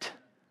did it.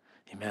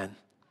 Amen.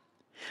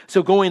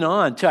 So going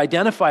on to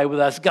identify with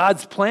us,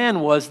 God's plan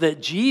was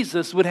that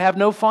Jesus would have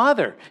no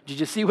father. Did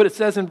you see what it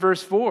says in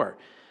verse 4?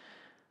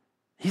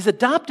 He's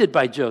adopted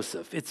by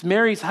Joseph. It's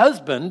Mary's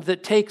husband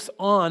that takes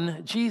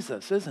on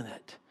Jesus, isn't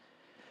it?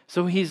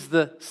 So he's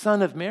the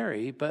son of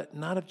Mary, but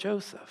not of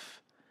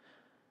Joseph.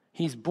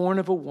 He's born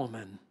of a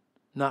woman,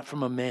 not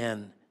from a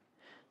man.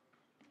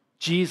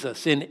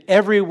 Jesus, in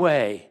every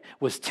way,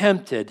 was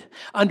tempted,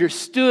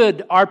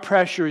 understood our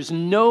pressures,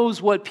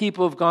 knows what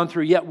people have gone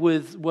through, yet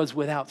was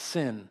without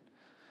sin.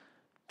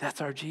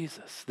 That's our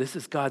Jesus. This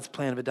is God's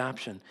plan of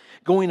adoption.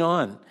 Going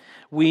on,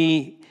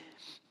 we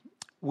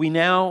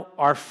now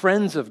are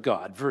friends of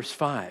God, verse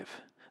 5.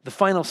 The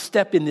final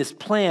step in this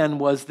plan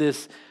was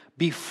this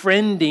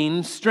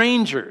befriending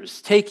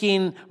strangers,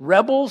 taking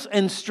rebels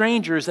and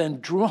strangers and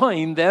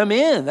drawing them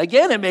in.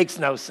 Again, it makes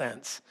no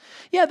sense.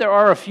 Yeah, there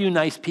are a few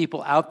nice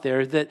people out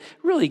there that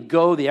really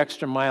go the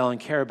extra mile and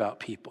care about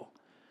people.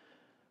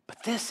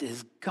 But this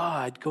is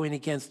God going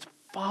against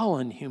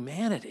fallen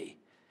humanity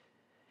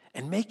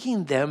and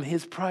making them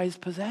his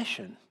prized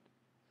possession.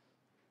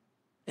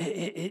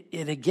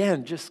 It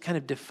again just kind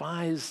of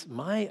defies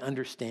my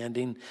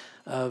understanding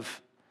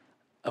of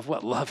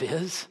what love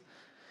is.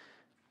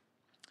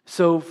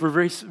 So for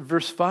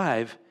verse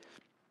 5,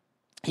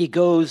 he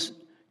goes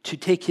to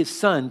take his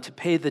son to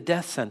pay the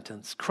death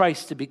sentence,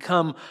 Christ to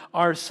become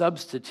our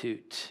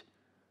substitute.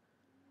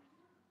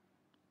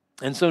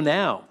 And so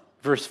now,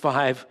 verse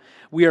 5,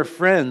 we are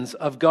friends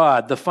of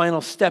God. The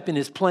final step in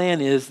his plan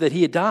is that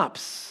he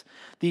adopts.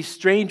 These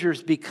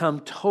strangers become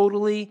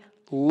totally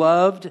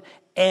loved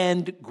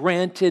and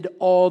granted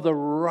all the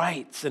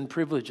rights and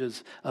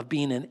privileges of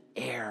being an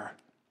heir.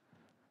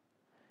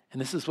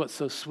 And this is what's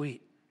so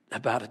sweet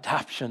about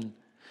adoption.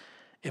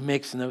 It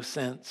makes no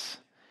sense.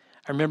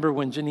 I remember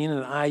when Janine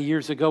and I,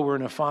 years ago, were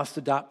in a foster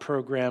adopt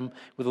program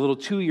with a little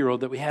 2-year-old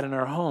that we had in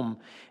our home,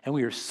 and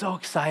we were so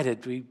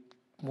excited. We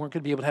weren't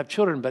going to be able to have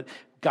children, but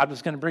God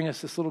was going to bring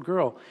us this little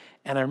girl.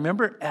 And I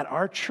remember at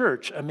our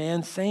church, a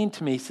man saying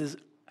to me, he says,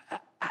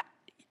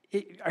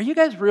 are you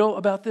guys real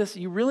about this?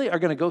 You really are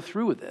going to go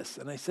through with this?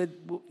 And I said,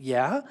 well,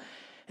 yeah.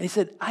 And he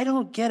said, I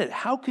don't get it.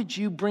 How could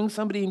you bring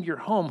somebody into your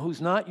home who's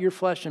not your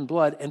flesh and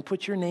blood and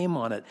put your name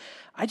on it?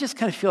 I just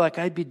kind of feel like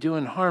I'd be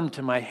doing harm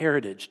to my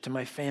heritage, to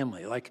my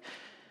family.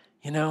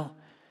 And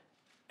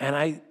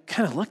I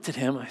kind of looked at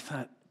him. I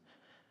thought,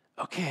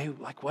 okay,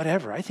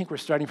 whatever. I think we're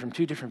starting from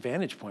 2 different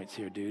vantage points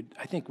here, dude.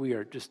 I think we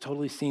are just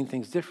totally seeing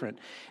things different.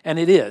 And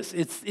it is.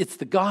 It's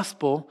the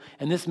gospel,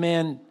 and this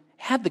man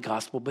had the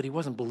gospel, but he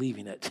wasn't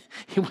believing it.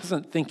 He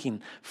wasn't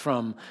thinking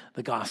from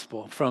the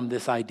gospel, from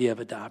this idea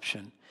of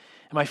adoption.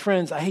 And my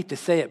friends, I hate to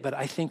say it, but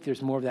I think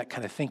there's more of that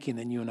kind of thinking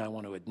than you and I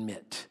want to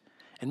admit.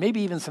 And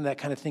maybe even some of that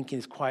kind of thinking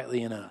is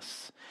quietly in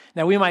us.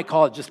 Now, we might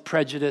call it just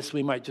prejudice.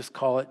 We might just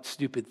call it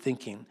stupid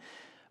thinking.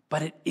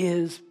 But it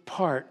is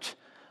part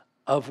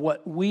of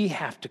what we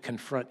have to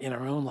confront in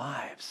our own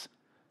lives.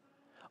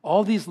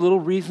 All these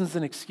little reasons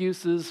and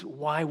excuses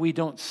why we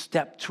don't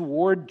step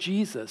toward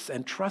Jesus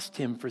and trust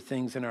him for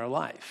things in our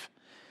life.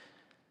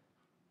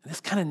 And this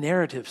kind of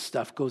narrative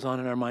stuff goes on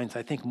in our minds,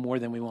 I think, more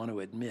than we want to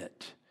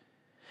admit.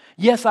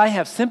 Yes, I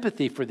have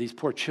sympathy for these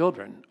poor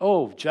children.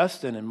 Oh,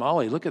 Justin and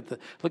Molly, look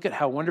at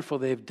how wonderful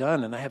they've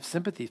done, and I have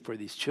sympathy for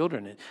these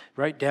children. And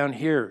right down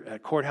here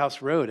at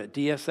Courthouse Road, at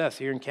DSS,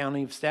 here in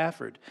County of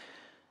Stafford.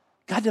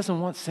 God doesn't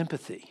want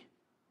sympathy.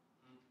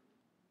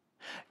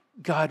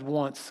 God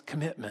wants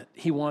commitment.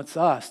 He wants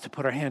us to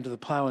put our hand to the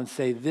plow and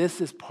say,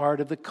 this is part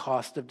of the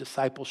cost of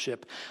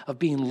discipleship, of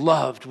being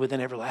loved with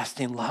an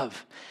everlasting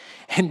love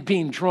and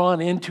being drawn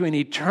into an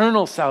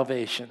eternal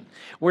salvation,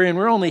 wherein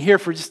we're only here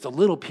for just a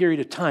little period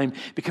of time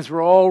because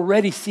we're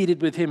already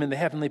seated with him in the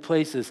heavenly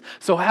places.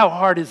 So how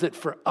hard is it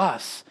for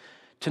us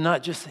to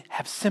not just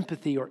have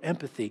sympathy or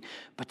empathy,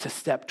 but to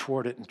step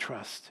toward it and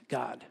trust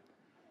God?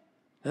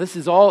 Now, this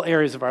is all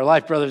areas of our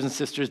life, brothers and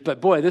sisters,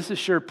 but boy, this is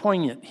sure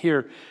poignant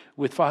here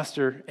with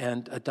foster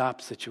and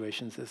adopt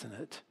situations, isn't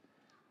it?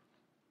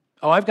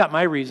 Oh, I've got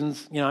my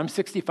reasons. I'm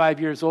 65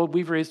 years old.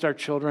 We've raised our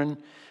children.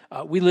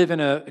 We live in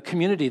a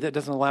community that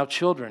doesn't allow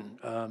children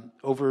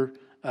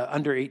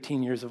under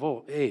 18 years of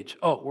age.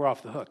 Oh, we're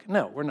off the hook.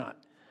 No, we're not.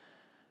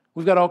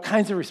 We've got all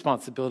kinds of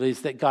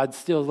responsibilities that God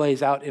still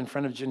lays out in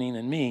front of Janine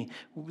and me.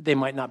 They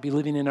might not be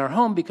living in our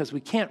home because we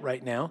can't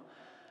right now,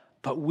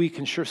 but we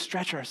can sure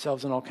stretch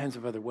ourselves in all kinds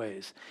of other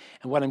ways.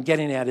 And what I'm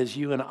getting at is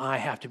you and I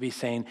have to be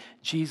saying,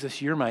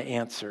 Jesus, you're my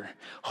answer.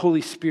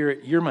 Holy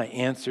Spirit, you're my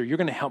answer. You're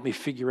going to help me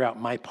figure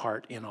out my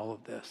part in all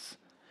of this.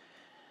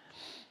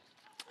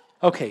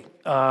 Okay,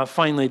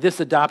 finally, this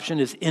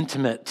adoption is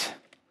intimate.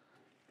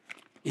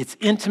 It's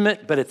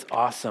intimate, but it's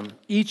awesome.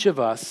 Each of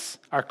us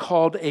are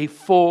called a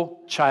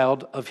full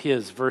child of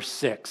his, verse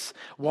 6.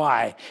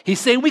 Why? He's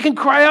saying we can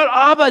cry out,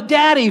 Abba,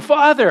 Daddy,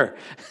 Father.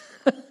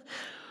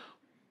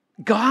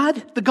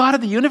 God, the God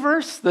of the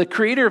universe, the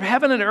creator of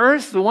heaven and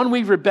earth, the one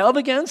we've rebelled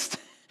against.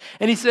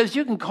 And he says,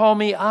 you can call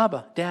me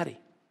Abba, Daddy.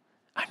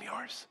 I'm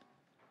yours.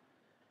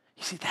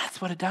 You see,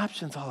 that's what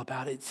adoption's all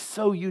about. It's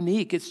so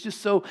unique. It's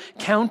just so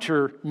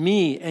counter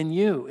me and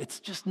you.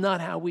 It's just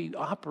not how we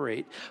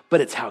operate,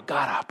 but it's how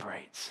God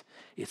operates.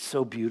 It's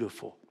so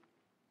beautiful.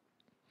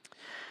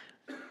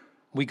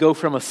 We go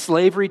from a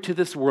slavery to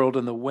this world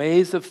and the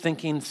ways of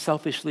thinking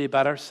selfishly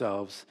about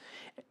ourselves,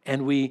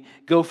 and we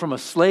go from a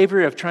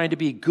slavery of trying to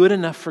be good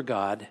enough for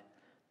God,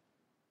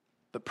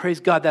 but praise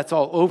God, that's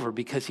all over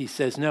because he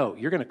says, no,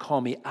 you're going to call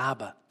me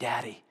Abba,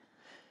 Daddy.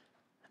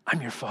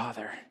 I'm your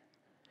Father.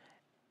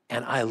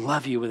 And I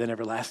love you with an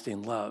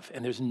everlasting love.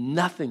 And there's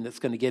nothing that's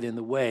going to get in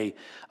the way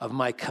of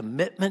my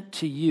commitment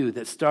to you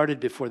that started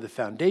before the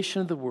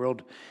foundation of the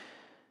world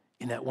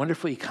in that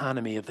wonderful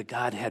economy of the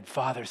Godhead,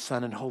 Father,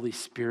 Son, and Holy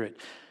Spirit,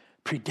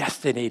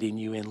 predestinating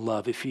you in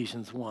love,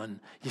 Ephesians 1.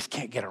 You just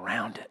can't get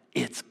around it.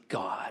 It's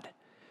God.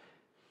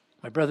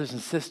 My brothers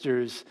and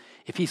sisters,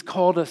 if he's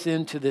called us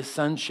into this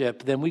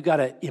sonship, then we've got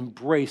to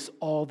embrace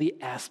all the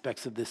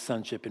aspects of this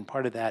sonship. And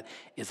part of that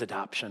is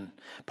adoption.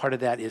 Part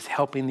of that is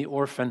helping the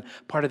orphan.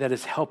 Part of that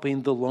is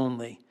helping the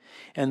lonely.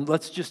 And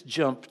let's just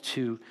jump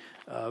to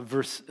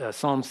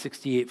Psalm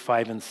 68,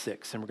 5 and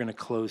 6. And we're going to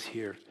close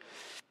here.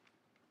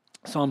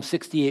 Psalm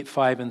 68,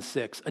 5 and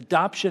 6.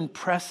 Adoption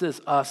presses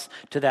us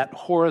to that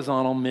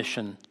horizontal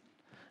mission.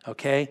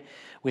 Okay?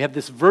 We have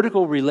this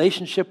vertical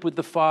relationship with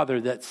the Father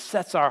that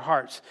sets our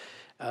hearts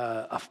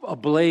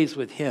ablaze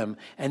with him.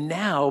 And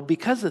now,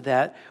 because of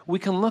that, we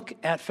can look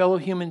at fellow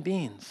human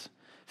beings,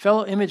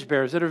 fellow image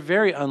bearers that are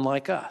very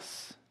unlike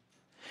us.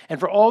 And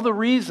for all the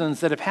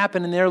reasons that have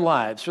happened in their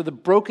lives, for the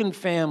broken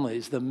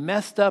families, the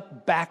messed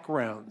up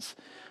backgrounds,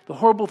 the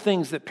horrible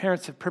things that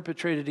parents have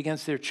perpetrated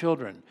against their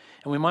children.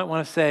 And we might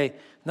want to say,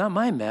 not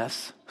my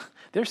mess.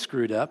 They're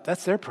screwed up.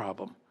 That's their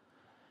problem.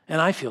 And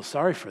I feel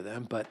sorry for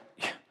them, but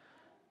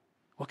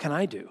what can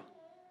I do?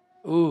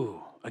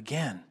 Ooh,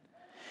 again.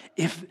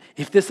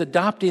 If this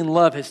adopting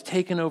love has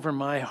taken over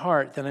my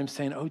heart, then I'm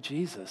saying, oh,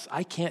 Jesus,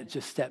 I can't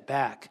just step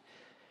back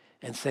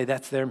and say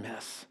that's their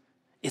mess.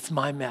 It's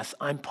my mess.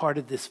 I'm part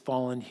of this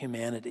fallen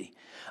humanity.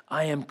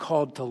 I am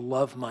called to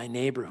love my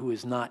neighbor who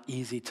is not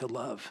easy to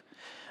love.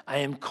 I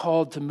am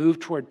called to move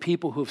toward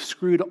people who have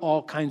screwed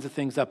all kinds of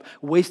things up,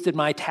 wasted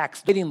my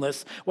tax waiting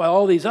list, while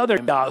all these other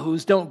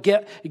yahoos don't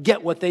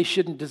get what they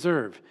shouldn't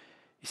deserve.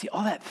 You see,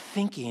 all that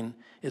thinking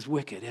is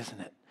wicked,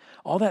 isn't it?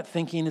 All that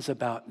thinking is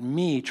about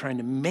me trying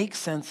to make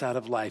sense out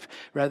of life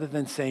rather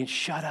than saying,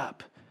 shut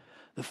up.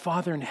 The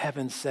Father in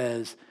heaven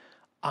says,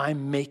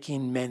 I'm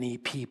making many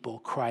people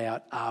cry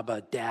out,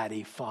 Abba,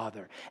 Daddy,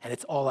 Father. And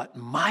it's all at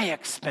my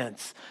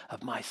expense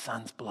of my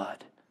son's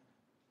blood.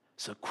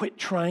 So quit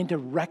trying to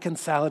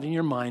reconcile it in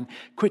your mind.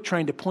 Quit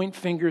trying to point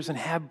fingers and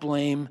have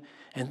blame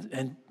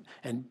and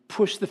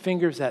push the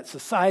fingers at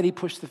society,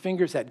 push the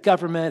fingers at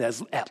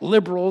government, at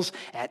liberals,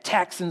 at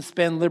tax and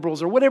spend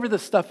liberals, or whatever the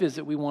stuff is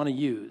that we want to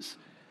use.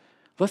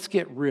 Let's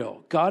get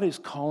real. God is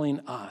calling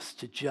us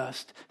to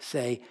just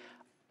say,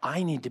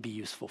 I need to be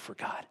useful for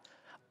God.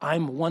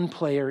 I'm one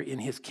player in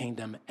his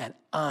kingdom, and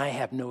I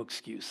have no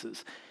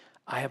excuses.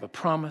 I have a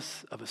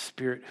promise of a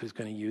Spirit who's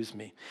going to use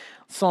me.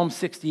 Psalm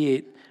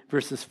 68,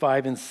 verses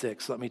 5 and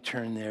 6. Let me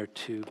turn there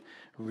to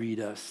read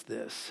us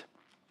this.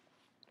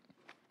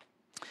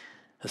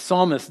 The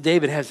psalmist,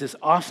 David, has this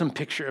awesome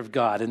picture of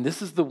God, and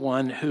this is the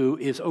one who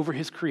is over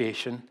his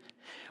creation,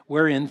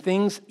 wherein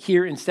things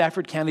here in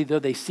Stafford County, though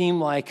they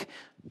seem like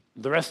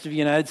the rest of the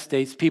United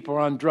States, people are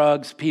on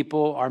drugs,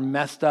 people are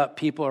messed up,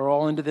 people are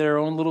all into their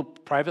own little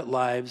private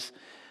lives.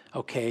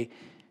 Okay,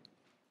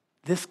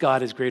 this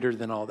God is greater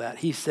than all that.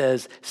 He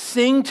says,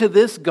 sing to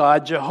this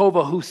God,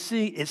 Jehovah, who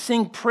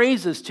sing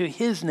praises to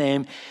his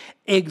name,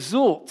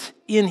 exult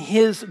in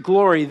his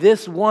glory,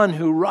 this one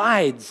who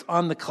rides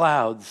on the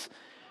clouds.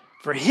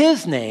 For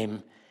his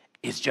name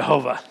is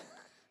Jehovah.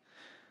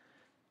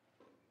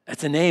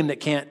 That's a name that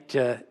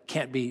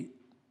can't be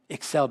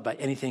excelled by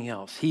anything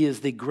else. He is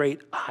the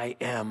great I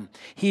am.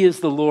 He is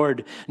the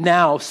Lord.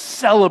 Now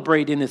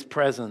celebrate in his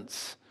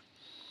presence.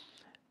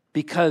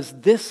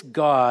 Because this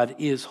God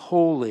is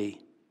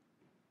holy.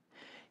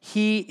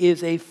 He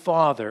is a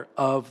father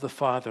of the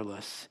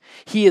fatherless.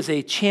 He is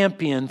a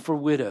champion for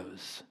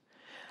widows.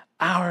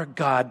 Our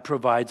God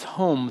provides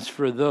homes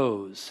for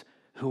those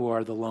who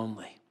are the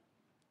lonely.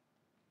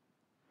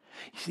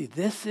 You see,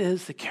 this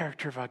is the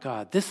character of our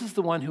God. This is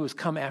the one who has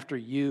come after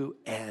you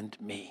and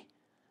me.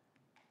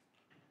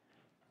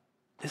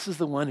 This is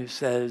the one who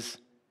says,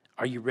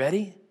 are you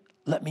ready?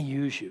 Let me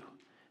use you.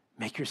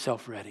 Make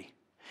yourself ready.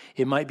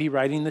 It might be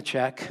writing the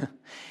check.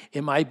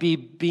 It might be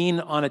being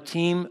on a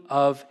team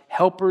of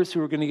helpers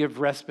who are going to give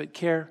respite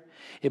care.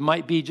 It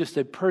might be just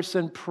a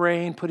person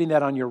praying, putting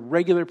that on your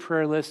regular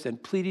prayer list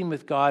and pleading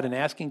with God and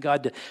asking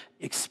God to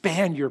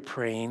expand your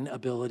praying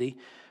ability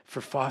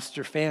for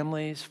foster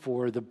families,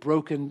 for the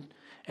broken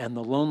and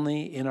the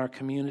lonely in our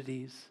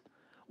communities.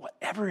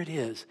 Whatever it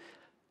is,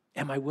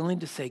 am I willing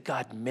to say,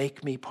 God,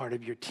 make me part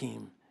of your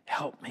team.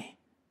 Help me.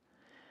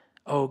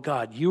 Oh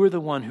God, you are the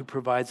one who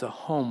provides a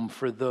home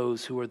for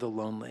those who are the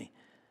lonely.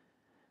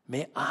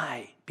 May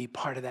I be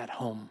part of that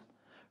home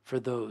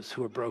for those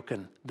who are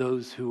broken,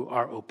 those who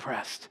are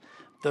oppressed,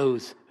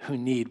 those who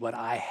need what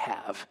I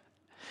have,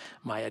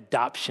 my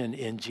adoption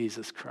in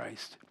Jesus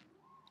Christ.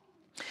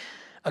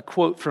 A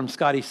quote from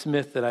Scotty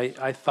Smith that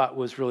I thought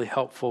was really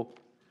helpful.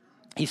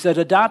 He said,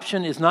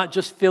 adoption is not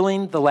just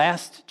filling the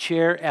last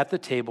chair at the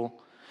table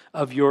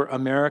of your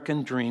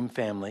American dream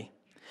family,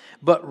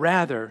 but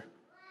rather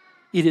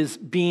it is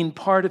being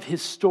part of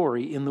his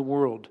story in the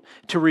world,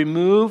 to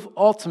remove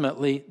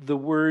ultimately the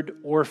word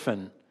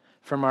orphan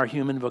from our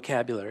human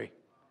vocabulary.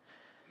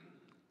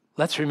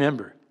 Let's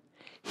remember,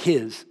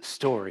 his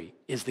story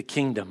is the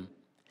kingdom.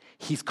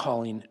 He's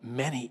calling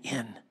many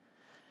in.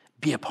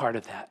 Be a part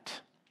of that.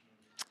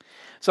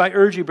 So I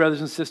urge you, brothers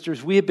and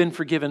sisters, we have been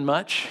forgiven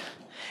much.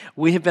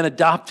 We have been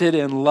adopted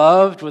and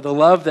loved with a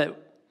love that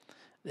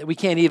we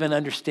can't even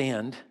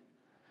understand.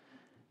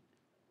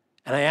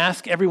 And I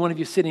ask every one of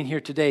you sitting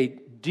here today,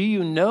 do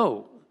you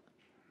know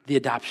the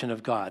adoption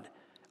of God?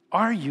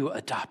 Are you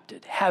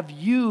adopted? Have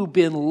you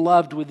been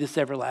loved with this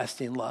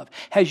everlasting love?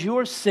 Has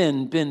your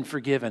sin been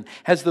forgiven?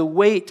 Has the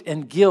weight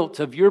and guilt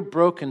of your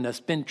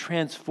brokenness been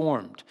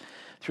transformed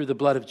through the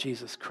blood of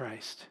Jesus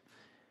Christ?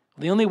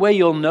 The only way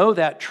you'll know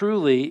that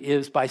truly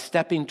is by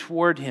stepping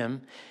toward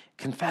him,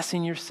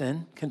 confessing your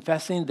sin,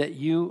 confessing that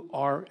you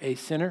are a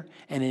sinner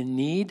and in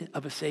need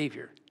of a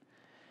Savior.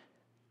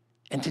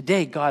 And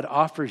today, God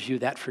offers you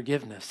that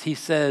forgiveness. He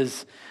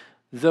says,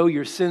 though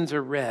your sins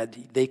are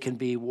red, they can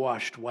be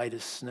washed white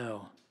as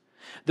snow.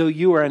 Though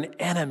you are an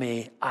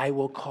enemy, I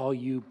will call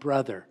you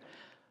brother,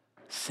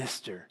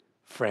 sister,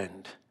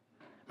 friend.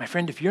 My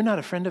friend, if you're not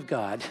a friend of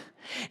God,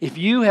 if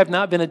you have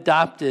not been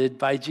adopted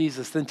by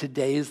Jesus, then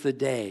today is the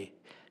day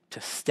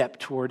to step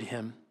toward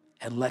him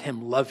and let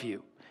him love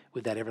you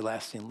with that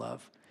everlasting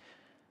love.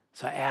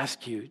 So I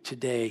ask you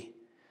today,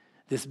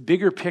 this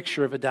bigger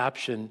picture of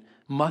adoption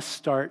must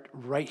start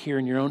right here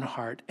in your own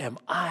heart. Am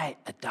I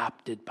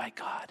adopted by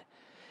God?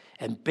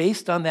 And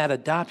based on that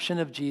adoption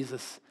of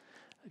Jesus,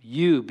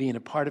 you being a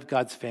part of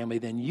God's family,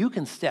 then you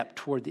can step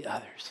toward the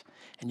others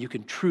and you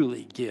can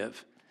truly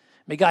give.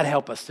 May God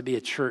help us to be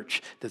a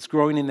church that's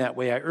growing in that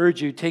way. I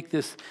urge you, take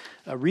this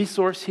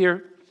resource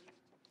here,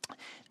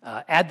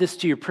 add this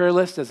to your prayer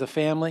list as a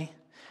family.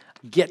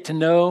 Get to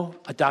know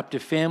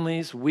adoptive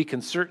families. We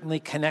can certainly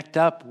connect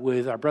up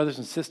with our brothers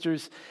and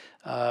sisters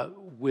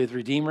with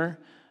Redeemer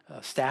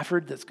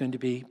Stafford that's going to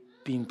be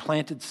being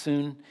planted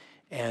soon,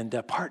 and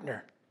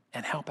partner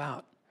and help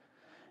out.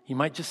 You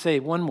might just say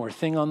one more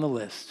thing on the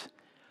list.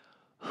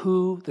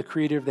 Who, the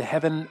creator of the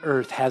heaven and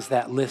earth, has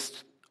that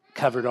list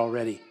covered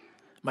already?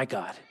 My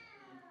God.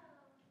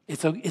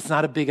 It's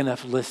not a big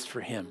enough list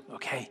for him,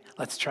 okay?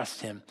 Let's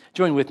trust him.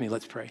 Join with me,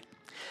 let's pray.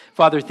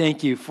 Father,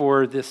 thank you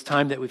for this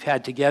time that we've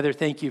had together.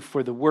 Thank you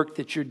for the work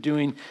that you're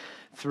doing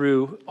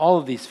through all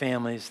of these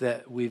families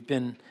that we've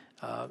been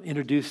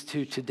introduced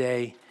to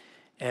today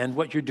and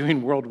what you're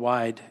doing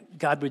worldwide.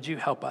 God, would you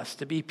help us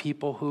to be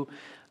people who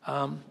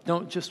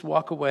don't just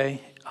walk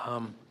away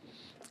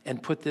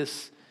and put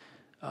this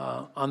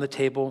on the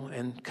table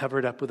and cover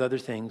it up with other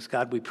things.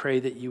 God, we pray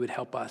that you would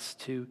help us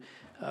to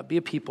be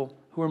a people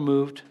who are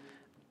moved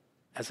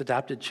as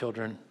adopted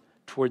children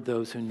toward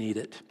those who need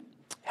it.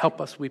 Help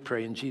us, we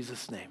pray, in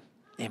Jesus' name.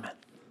 Amen.